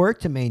lot of work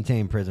to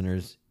maintain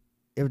prisoners.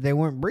 If they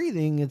weren't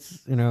breathing,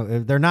 it's,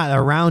 if they're not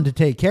around to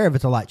take care of,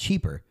 it's a lot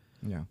cheaper.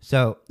 yeah.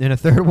 So in a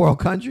third world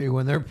country,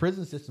 when their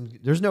prison systems,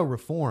 there's no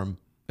reform.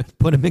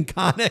 Put them in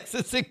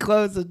Connexes and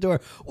close the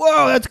door.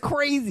 Whoa, that's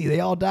crazy. They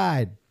all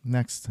died.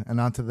 Next,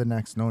 and on to the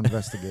next. No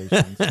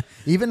investigations.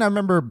 Even I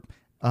remember,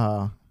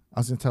 I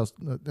was going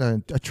to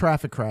tell a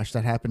traffic crash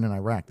that happened in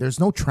Iraq. There's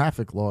no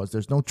traffic laws.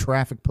 There's no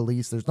traffic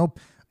police. There's no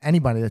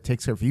anybody that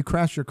takes care. If you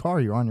crash your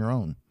car, you're on your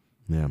own.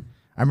 Yeah.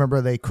 I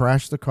remember they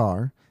crashed the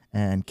car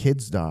and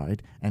kids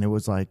died, and it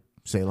was like,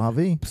 c'est la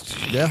vie.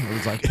 Yeah, it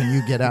was like, can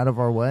you get out of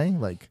our way?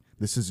 Like,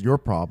 this is your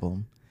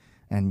problem,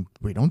 and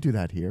we don't do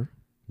that here.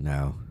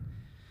 No.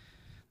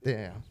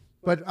 Yeah,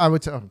 but I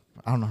would tell.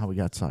 I don't know how we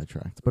got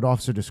sidetracked, but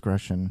officer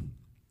discretion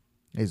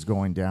is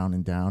going down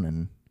and down,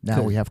 and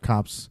now we have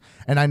cops.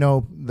 And I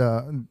know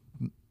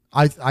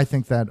I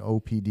think that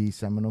OPD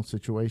Seminole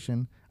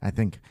situation, I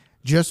think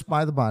just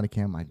by the body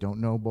cam, I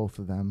don't know both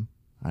of them.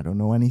 I don't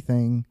know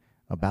anything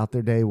about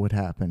their day, what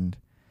happened.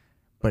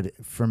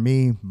 But for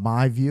me,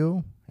 my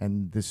view,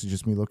 and this is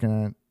just me looking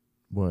at it,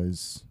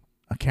 was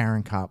a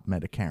Karen cop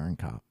met a Karen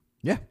cop.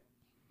 Yeah,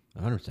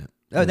 100%.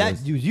 Oh, it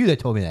was you that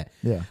told me that.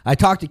 Yeah. I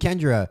talked to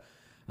Kendra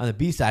on the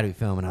B side of the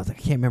film, and I was like,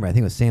 I can't remember. I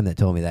think it was Sam that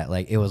told me that.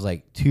 Like, it was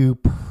like two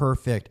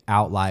perfect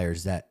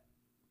outliers that,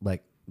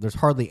 like, there's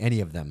hardly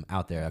any of them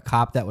out there. A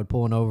cop that would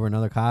pull over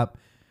another cop,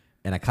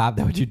 and a cop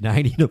that would do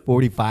 90 to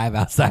 45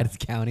 outside his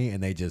county,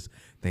 and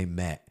they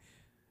met.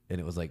 And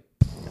it was like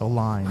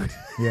aligned.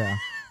 Yeah.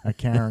 A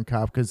Karen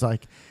cop. Because,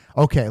 like,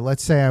 okay,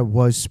 let's say I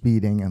was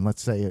speeding, and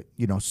let's say,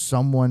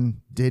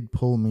 someone did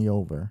pull me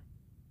over.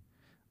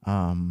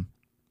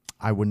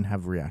 I wouldn't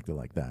have reacted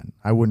like that.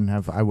 I would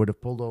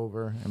have pulled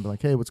over and be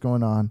like, hey, what's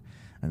going on?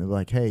 And they'd be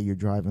like, hey, you're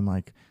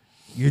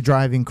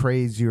driving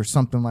crazy or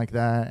something like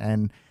that.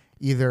 And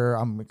either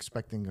I'm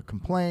expecting a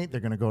complaint,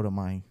 they're going to go to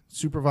my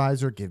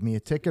supervisor, give me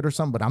a ticket or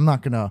something, but I'm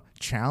not going to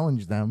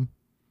challenge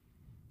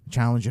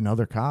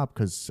another cop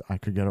because I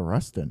could get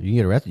arrested. You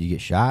get arrested, you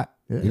get shot.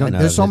 Yeah. You don't know.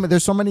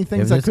 There's so many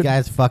things. If this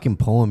guy's fucking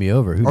pulling me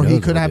over, who knows? Or he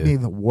could have me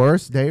the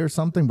worst day or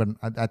something. But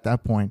at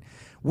that point,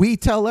 we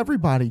tell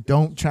everybody,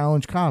 don't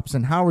challenge cops.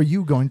 And how are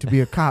you going to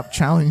be a cop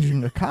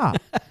challenging a cop?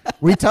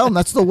 We tell them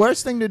that's the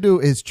worst thing to do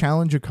is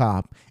challenge a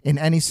cop in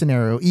any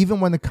scenario,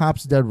 even when the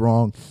cop's dead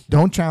wrong.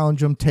 Don't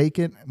challenge them. Take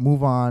it,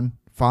 move on,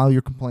 file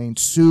your complaint,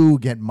 sue,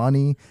 get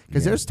money.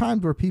 Because there's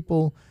times where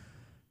people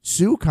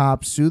sue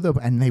cops, sue them,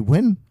 and they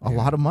win a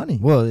lot of money.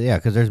 Well, yeah,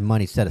 because there's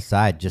money set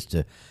aside just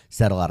to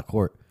settle out of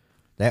court.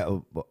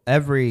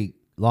 Every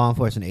law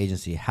enforcement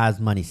agency has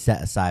money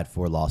set aside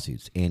for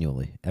lawsuits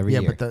annually every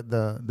year. Yeah, but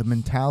the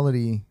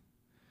mentality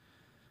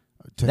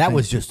that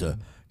was just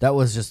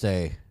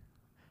a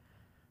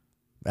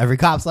every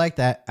cop's like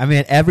that. I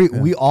mean,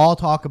 we all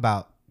talk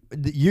about,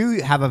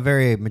 you have a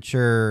very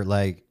mature,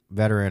 like,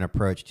 veteran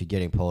approach to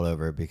getting pulled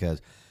over,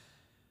 because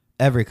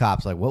every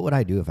cop's like, what would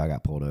I do if I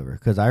got pulled over?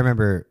 Because I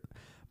remember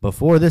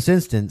before this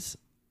instance,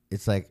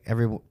 it's like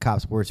every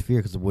cop's worst fear,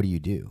 because what do you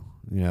do?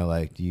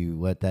 Like, do you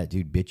let that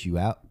dude bitch you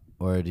out,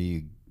 or do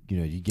you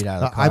get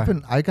out of the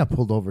car? I got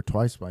pulled over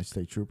twice by a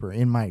state trooper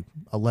in my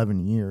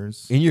 11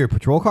 years. In your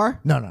patrol car?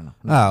 No.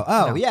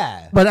 Oh,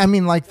 yeah. But I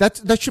mean, like,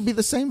 that should be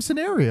the same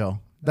scenario.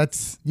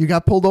 You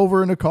got pulled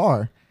over in a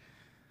car,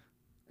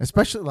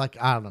 especially,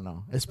 like, I don't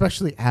know,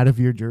 especially out of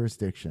your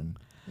jurisdiction.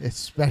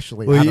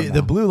 Especially,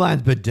 the blue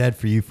line's been dead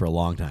for you for a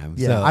long time.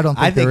 Yeah, so I don't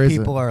think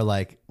people are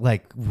like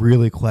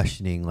really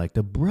questioning, like,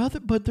 the brother,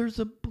 but there's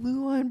a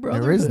blue line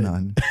brother. There is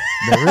none.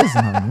 There is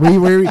none.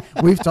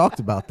 We've talked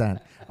about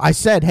that. I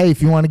said, hey,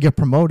 if you want to get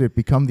promoted,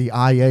 become the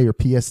IA or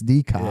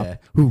PSD cop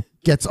who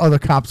gets other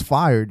cops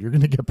fired. You're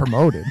going to get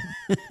promoted.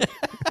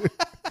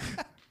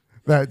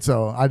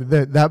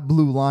 That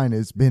blue line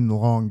has been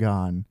long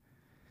gone.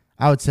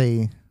 I would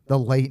say the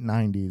late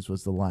 90s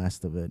was the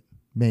last of it.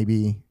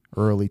 Maybe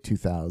early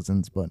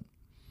 2000s, but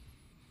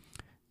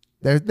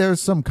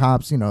there's some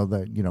cops,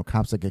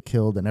 cops that get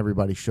killed and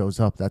everybody shows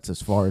up. That's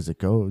as far as it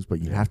goes, but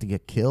you have to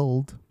get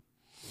killed.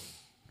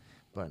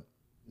 But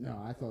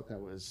no, I thought that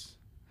was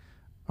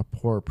a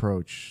poor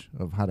approach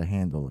of how to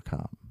handle a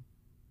cop.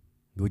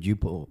 Would you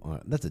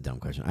pull? That's a dumb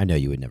question. I know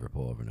you would never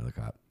pull over another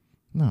cop.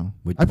 No,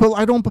 I'd pull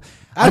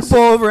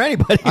over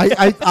anybody.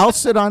 I'll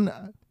sit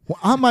on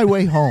my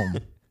way home.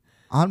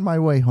 On my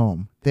way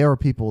home, there are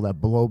people that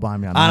blow by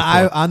me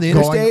on the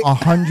interstate.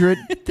 100,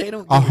 they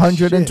don't.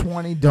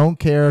 120, don't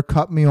care,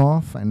 cut me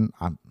off, and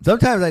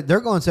sometimes they're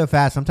going so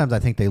fast. Sometimes I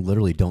think they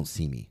literally don't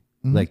see me.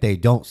 Mm-hmm. Like, they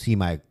don't see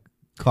my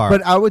car.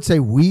 But I would say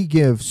we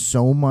give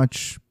so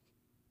much.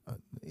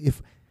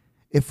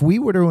 If we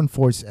were to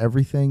enforce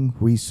everything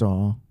we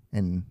saw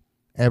in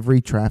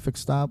every traffic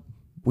stop,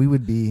 we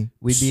would be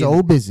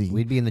so busy.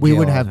 We'd be in the we jail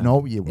would all have the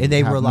no. And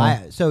they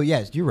rely. So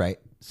yes, you're right.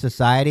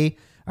 Society,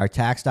 our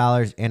tax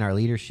dollars, and our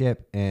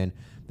leadership and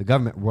the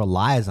government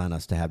relies on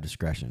us to have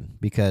discretion.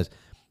 Because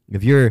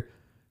if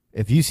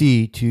you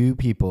see two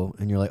people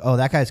and you're like, oh,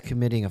 that guy's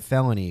committing a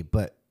felony,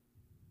 but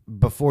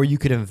before you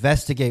could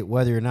investigate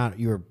whether or not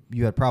you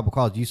had probable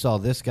cause, you saw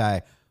this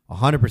guy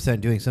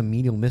 100% doing some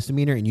menial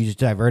misdemeanor, and you just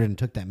diverted and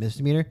took that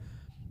misdemeanor,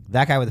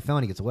 that guy with a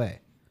felony gets away.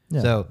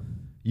 Yeah. So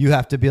you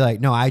have to be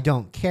like, no, I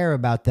don't care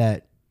about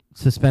that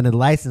suspended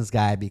license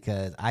guy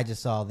because I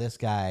just saw this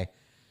guy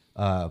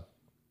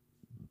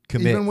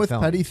commit even with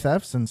felony. petty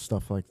thefts and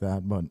stuff like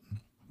that. But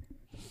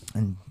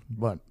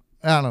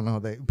I don't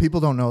know. People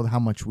don't know how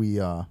much we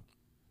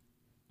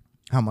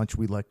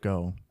let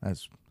go.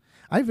 As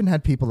I even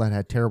had people that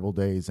had terrible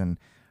days, and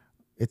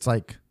it's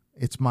like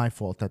it's my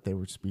fault that they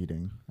were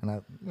speeding, and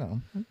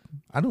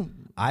I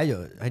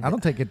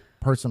don't take it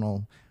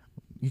personal.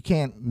 You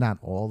can't, not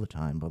all the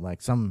time, but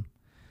like some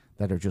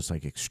that are just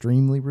like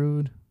extremely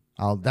rude.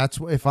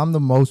 If I'm the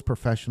most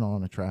professional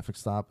on a traffic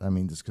stop, I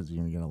mean, just because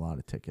you're gonna get a lot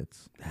of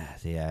tickets.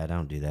 Yeah, I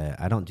don't do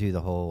that. I don't do the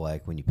whole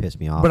like when you piss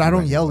me off. But I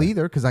don't yell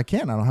either because I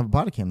can't. I don't have a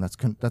body cam. That's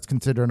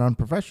considered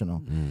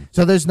unprofessional.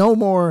 So there's no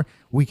more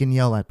we can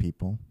yell at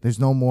people. There's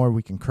no more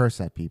we can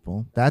curse at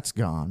people. That's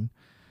gone.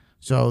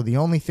 So the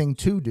only thing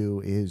to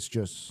do is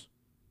just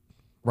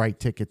write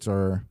tickets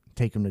or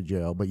take him to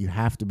jail. But you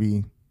have to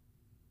be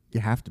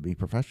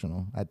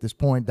professional. At this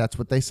point, that's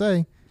what they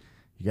say.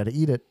 You got to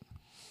eat it.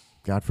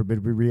 God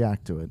forbid we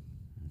react to it.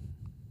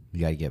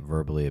 You got to get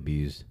verbally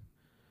abused.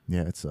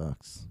 Yeah, it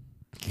sucks.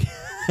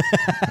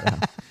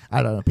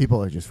 I don't know.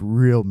 People are just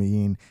real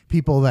mean.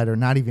 People that are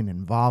not even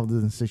involved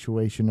in the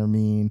situation are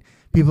mean.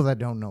 People that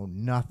don't know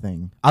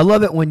nothing. I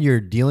love it when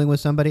you're dealing with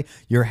somebody,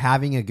 you're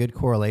having a good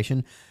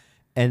correlation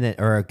and then,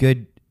 or a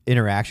good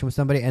interaction with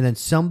somebody, and then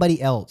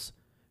somebody else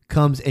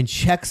comes and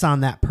checks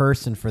on that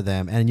person for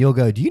them, and you'll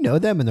go, "Do you know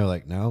them?" And they're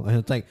like, "No." And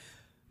it's like,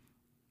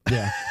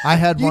 yeah, I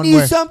had you one need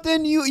where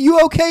something. You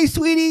okay,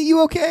 sweetie?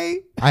 You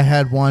okay? I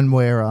had one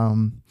where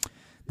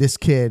this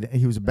kid,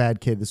 he was a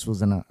bad kid. This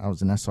was I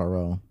was an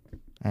SRO,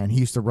 and he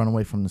used to run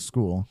away from the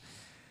school.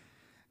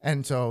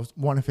 And so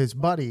one of his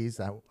buddies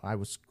that I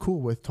was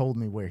cool with told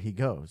me where he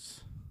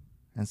goes.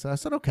 And so I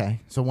said, okay.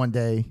 So one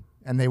day,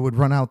 and they would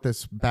run out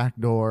this back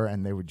door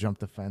and they would jump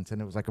the fence,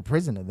 and it was like a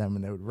prison to them,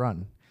 and they would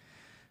run.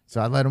 So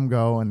I let him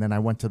go, and then I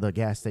went to the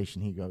gas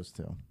station he goes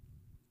to.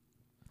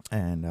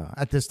 And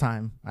at this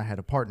time, I had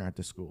a partner at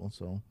the school.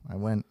 So I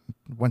went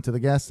to the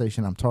gas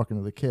station. I'm talking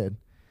to the kid,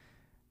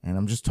 and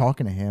I'm just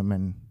talking to him,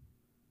 and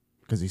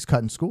because he's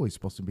cutting school, he's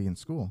supposed to be in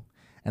school.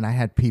 And I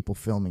had people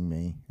filming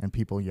me and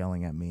people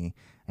yelling at me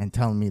and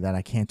telling me that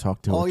I can't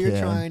talk to All a kid.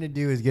 you're trying to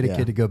do is get a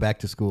kid to go back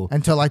to school.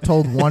 Until I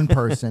told one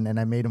person, and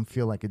I made him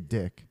feel like a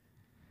dick.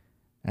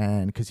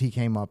 And because he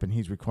came up and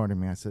he's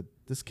recording me, I said,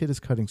 this kid is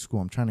cutting school.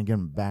 I'm trying to get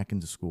him back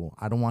into school.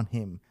 I don't want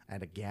him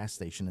at a gas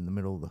station in the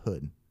middle of the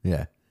hood.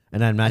 Yeah.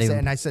 And I'm not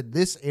And I said,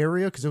 this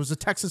area, because it was a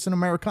Texas and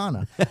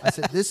Americana. I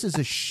said, this is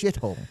a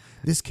shithole.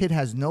 This kid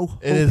has no hope.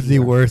 It is the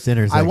here. worst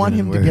intersection. I want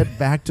him to get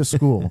back to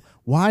school.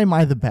 Why am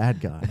I the bad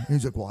guy? And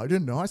he's like, well, I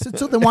didn't know. I said,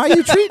 so then why are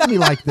you treating me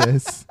like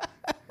this?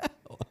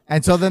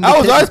 And so then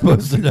how was I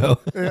supposed to know?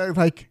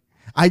 Like,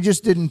 I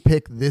just didn't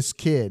pick this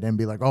kid and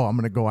be like, oh, I'm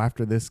going to go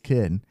after this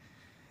kid.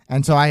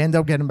 And so I ended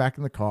up getting back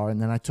in the car,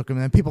 and then I took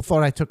him, and people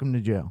thought I took him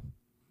to jail.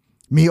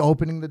 Me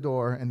opening the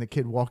door and the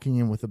kid walking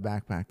in with a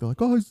backpack. They're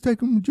like, oh, he's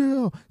taking him to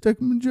jail.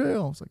 Take him to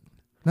jail. I was like,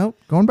 nope,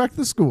 going back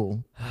to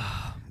school.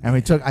 And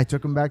I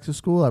took him back to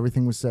school.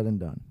 Everything was said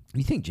and done.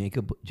 You think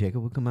Jacob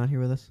would come out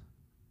here with us?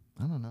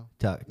 I don't know.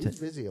 He's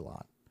busy a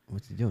lot.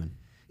 What's he doing?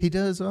 He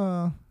does.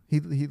 He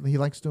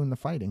likes doing the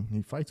fighting.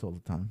 He fights all the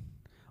time.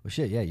 Well,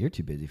 shit, yeah, you're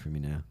too busy for me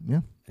now.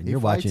 Yeah. And you're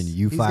watching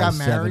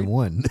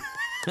U571.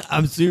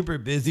 I'm super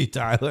busy,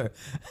 Tyler.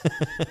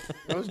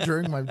 That was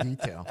during my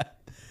detail.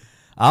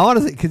 I want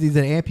to say, because he's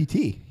an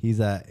amputee.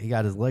 He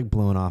got his leg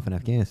blown off in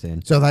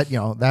Afghanistan. So that,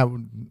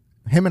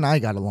 him and I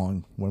got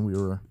along when we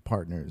were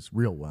partners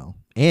real well.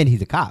 And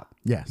he's a cop.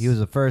 Yes. He was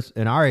the first,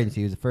 in our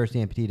agency, he was the first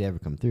amputee to ever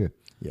come through.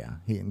 Yeah.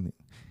 He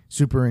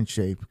super in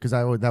shape. Because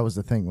that was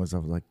the thing, I was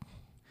like,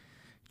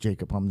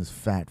 Jacob, I'm this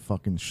fat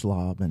fucking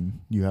slob,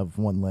 and you have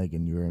one leg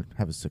and you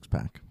have a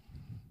six-pack.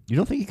 You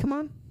don't think he'd come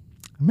on?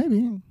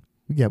 Maybe.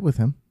 We get with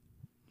him.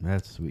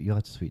 That's sweet. You'll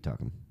have to sweet talk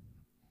him.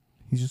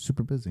 He's just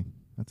super busy.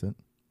 That's it.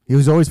 He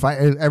was always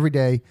fighting. Every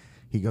day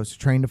he goes to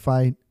train to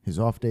fight. His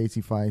off days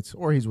he fights,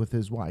 or he's with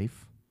his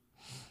wife.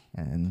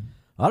 And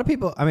a lot of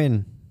people, I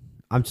mean,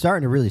 I'm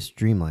starting to really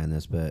streamline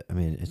this, but I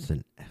mean, it's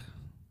an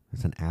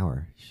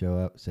hour. Show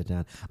up, sit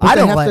down.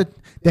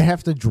 They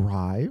have to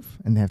drive,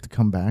 and they have to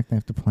come back. They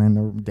have to plan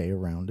their day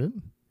around it.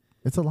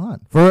 It's a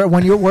lot. For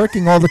when you're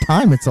working all the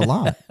time, it's a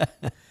lot.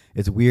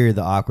 It's weird,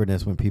 the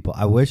awkwardness when people,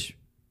 I wish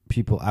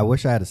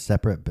I had a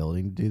separate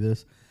building to do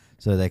this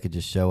so they could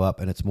just show up,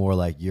 and it's more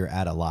like you're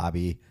at a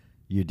lobby,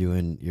 you're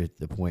doing your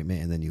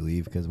appointment, and then you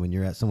leave, because when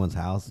you're at someone's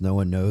house, no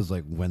one knows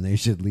like when they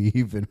should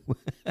leave, and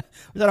I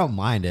don't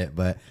mind it,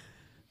 but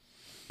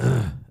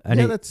I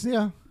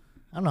don't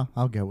know.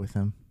 I'll go with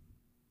him.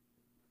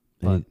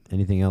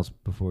 Anything else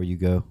before you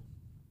go?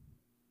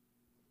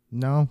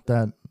 No,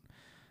 that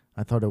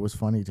I thought it was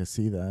funny to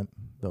see that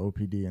the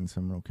OPD in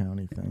Seminole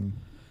County thing.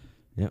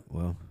 Yeah,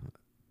 well,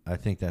 I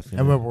think that's.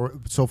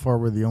 So far,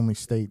 we're the only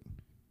state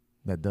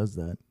that does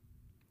that.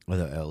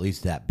 Well, at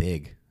least that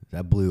big.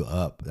 That blew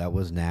up. That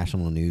was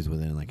national news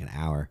within like an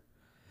hour.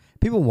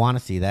 People want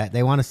to see that.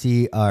 They want to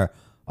see our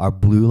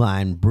blue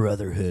line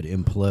brotherhood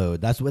implode.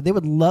 That's what they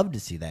would love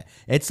to see. That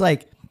it's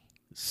like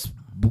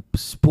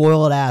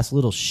spoiled ass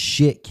little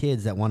shit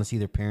kids that want to see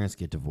their parents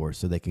get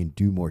divorced so they can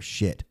do more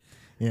shit.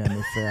 Yeah, and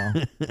they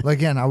fail. But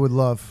again, I would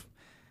love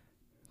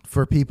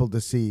for people to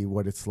see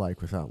what it's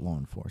like without law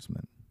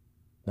enforcement.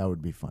 That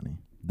would be funny.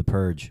 The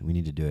Purge. We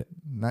need to do it.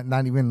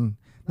 Not even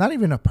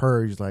a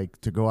purge, like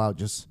to go out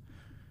just.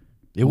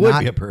 It would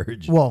be a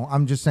purge. Well,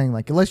 I'm just saying,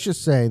 like, let's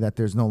just say that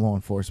there's no law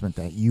enforcement,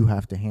 that you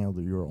have to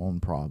handle your own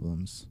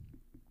problems.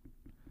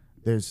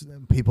 There's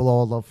people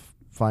all love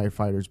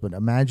firefighters, but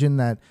imagine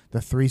that the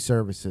three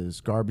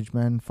services, garbage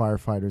men,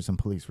 firefighters, and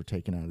police, were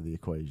taken out of the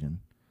equation.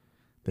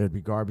 There'd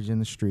be garbage in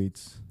the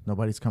streets.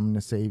 Nobody's coming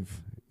to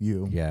save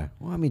you. Yeah.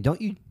 Well, I mean,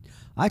 don't you?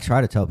 I try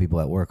to tell people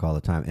at work all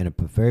the time in a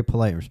very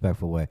polite and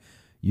respectful way,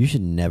 you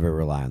should never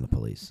rely on the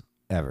police,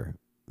 ever.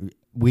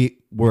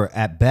 We're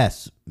at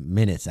best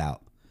minutes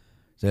out.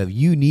 So if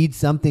you need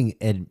something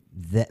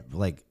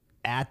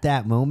at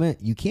that moment,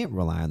 you can't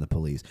rely on the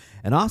police.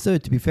 And also,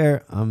 to be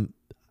fair, I'm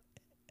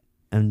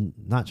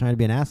not trying to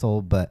be an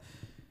asshole, but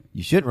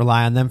you shouldn't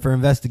rely on them for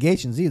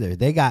investigations either.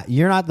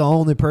 You're not the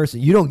only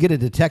person. You don't get a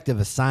detective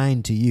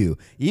assigned to you.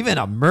 Even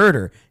a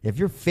murder, if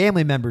your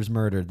family member's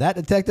murdered, that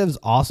detective's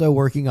also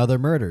working other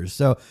murders.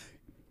 So,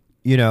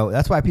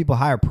 that's why people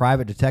hire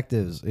private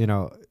detectives,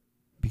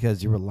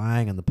 because you're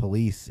relying on the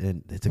police,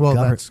 and it's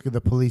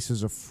the police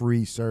is a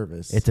free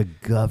service. It's a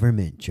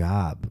government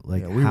job.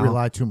 Like we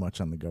rely too much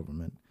on the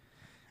government,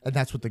 and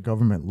that's what the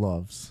government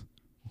loves.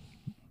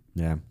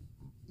 Yeah,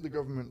 the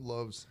government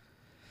loves.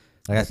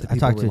 Like I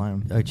talked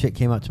to a chick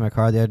came up to my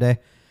car the other day,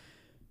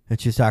 and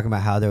she was talking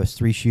about how there was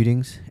 3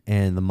 shootings,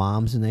 and the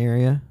moms in the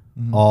area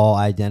all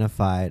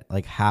identified,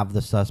 like, have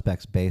the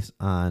suspects based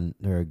on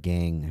their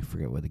gang. I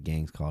forget what the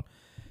gang's called.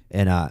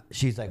 And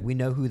she's like, we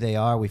know who they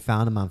are. We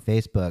found them on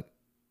Facebook.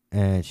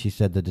 And she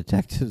said the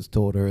detectives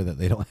told her that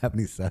they don't have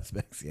any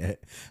suspects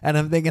yet. And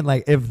I'm thinking,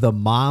 like, if the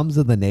moms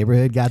of the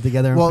neighborhood got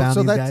together and found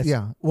these guys.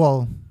 Yeah.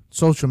 Well,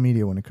 social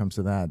media, when it comes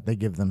to that, they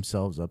give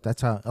themselves up.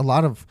 That's how a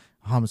lot of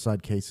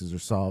homicide cases are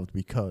solved,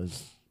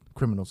 because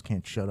criminals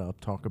can't shut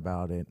up, talk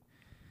about it,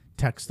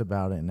 text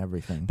about it, and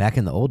everything. Back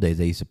in the old days,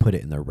 they used to put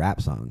it in their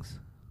rap songs.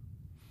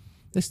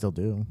 They still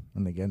do.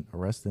 And they get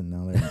arrested, and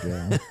now they're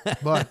in jail.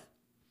 But,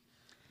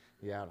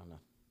 yeah, I don't know.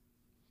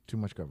 Too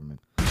much government.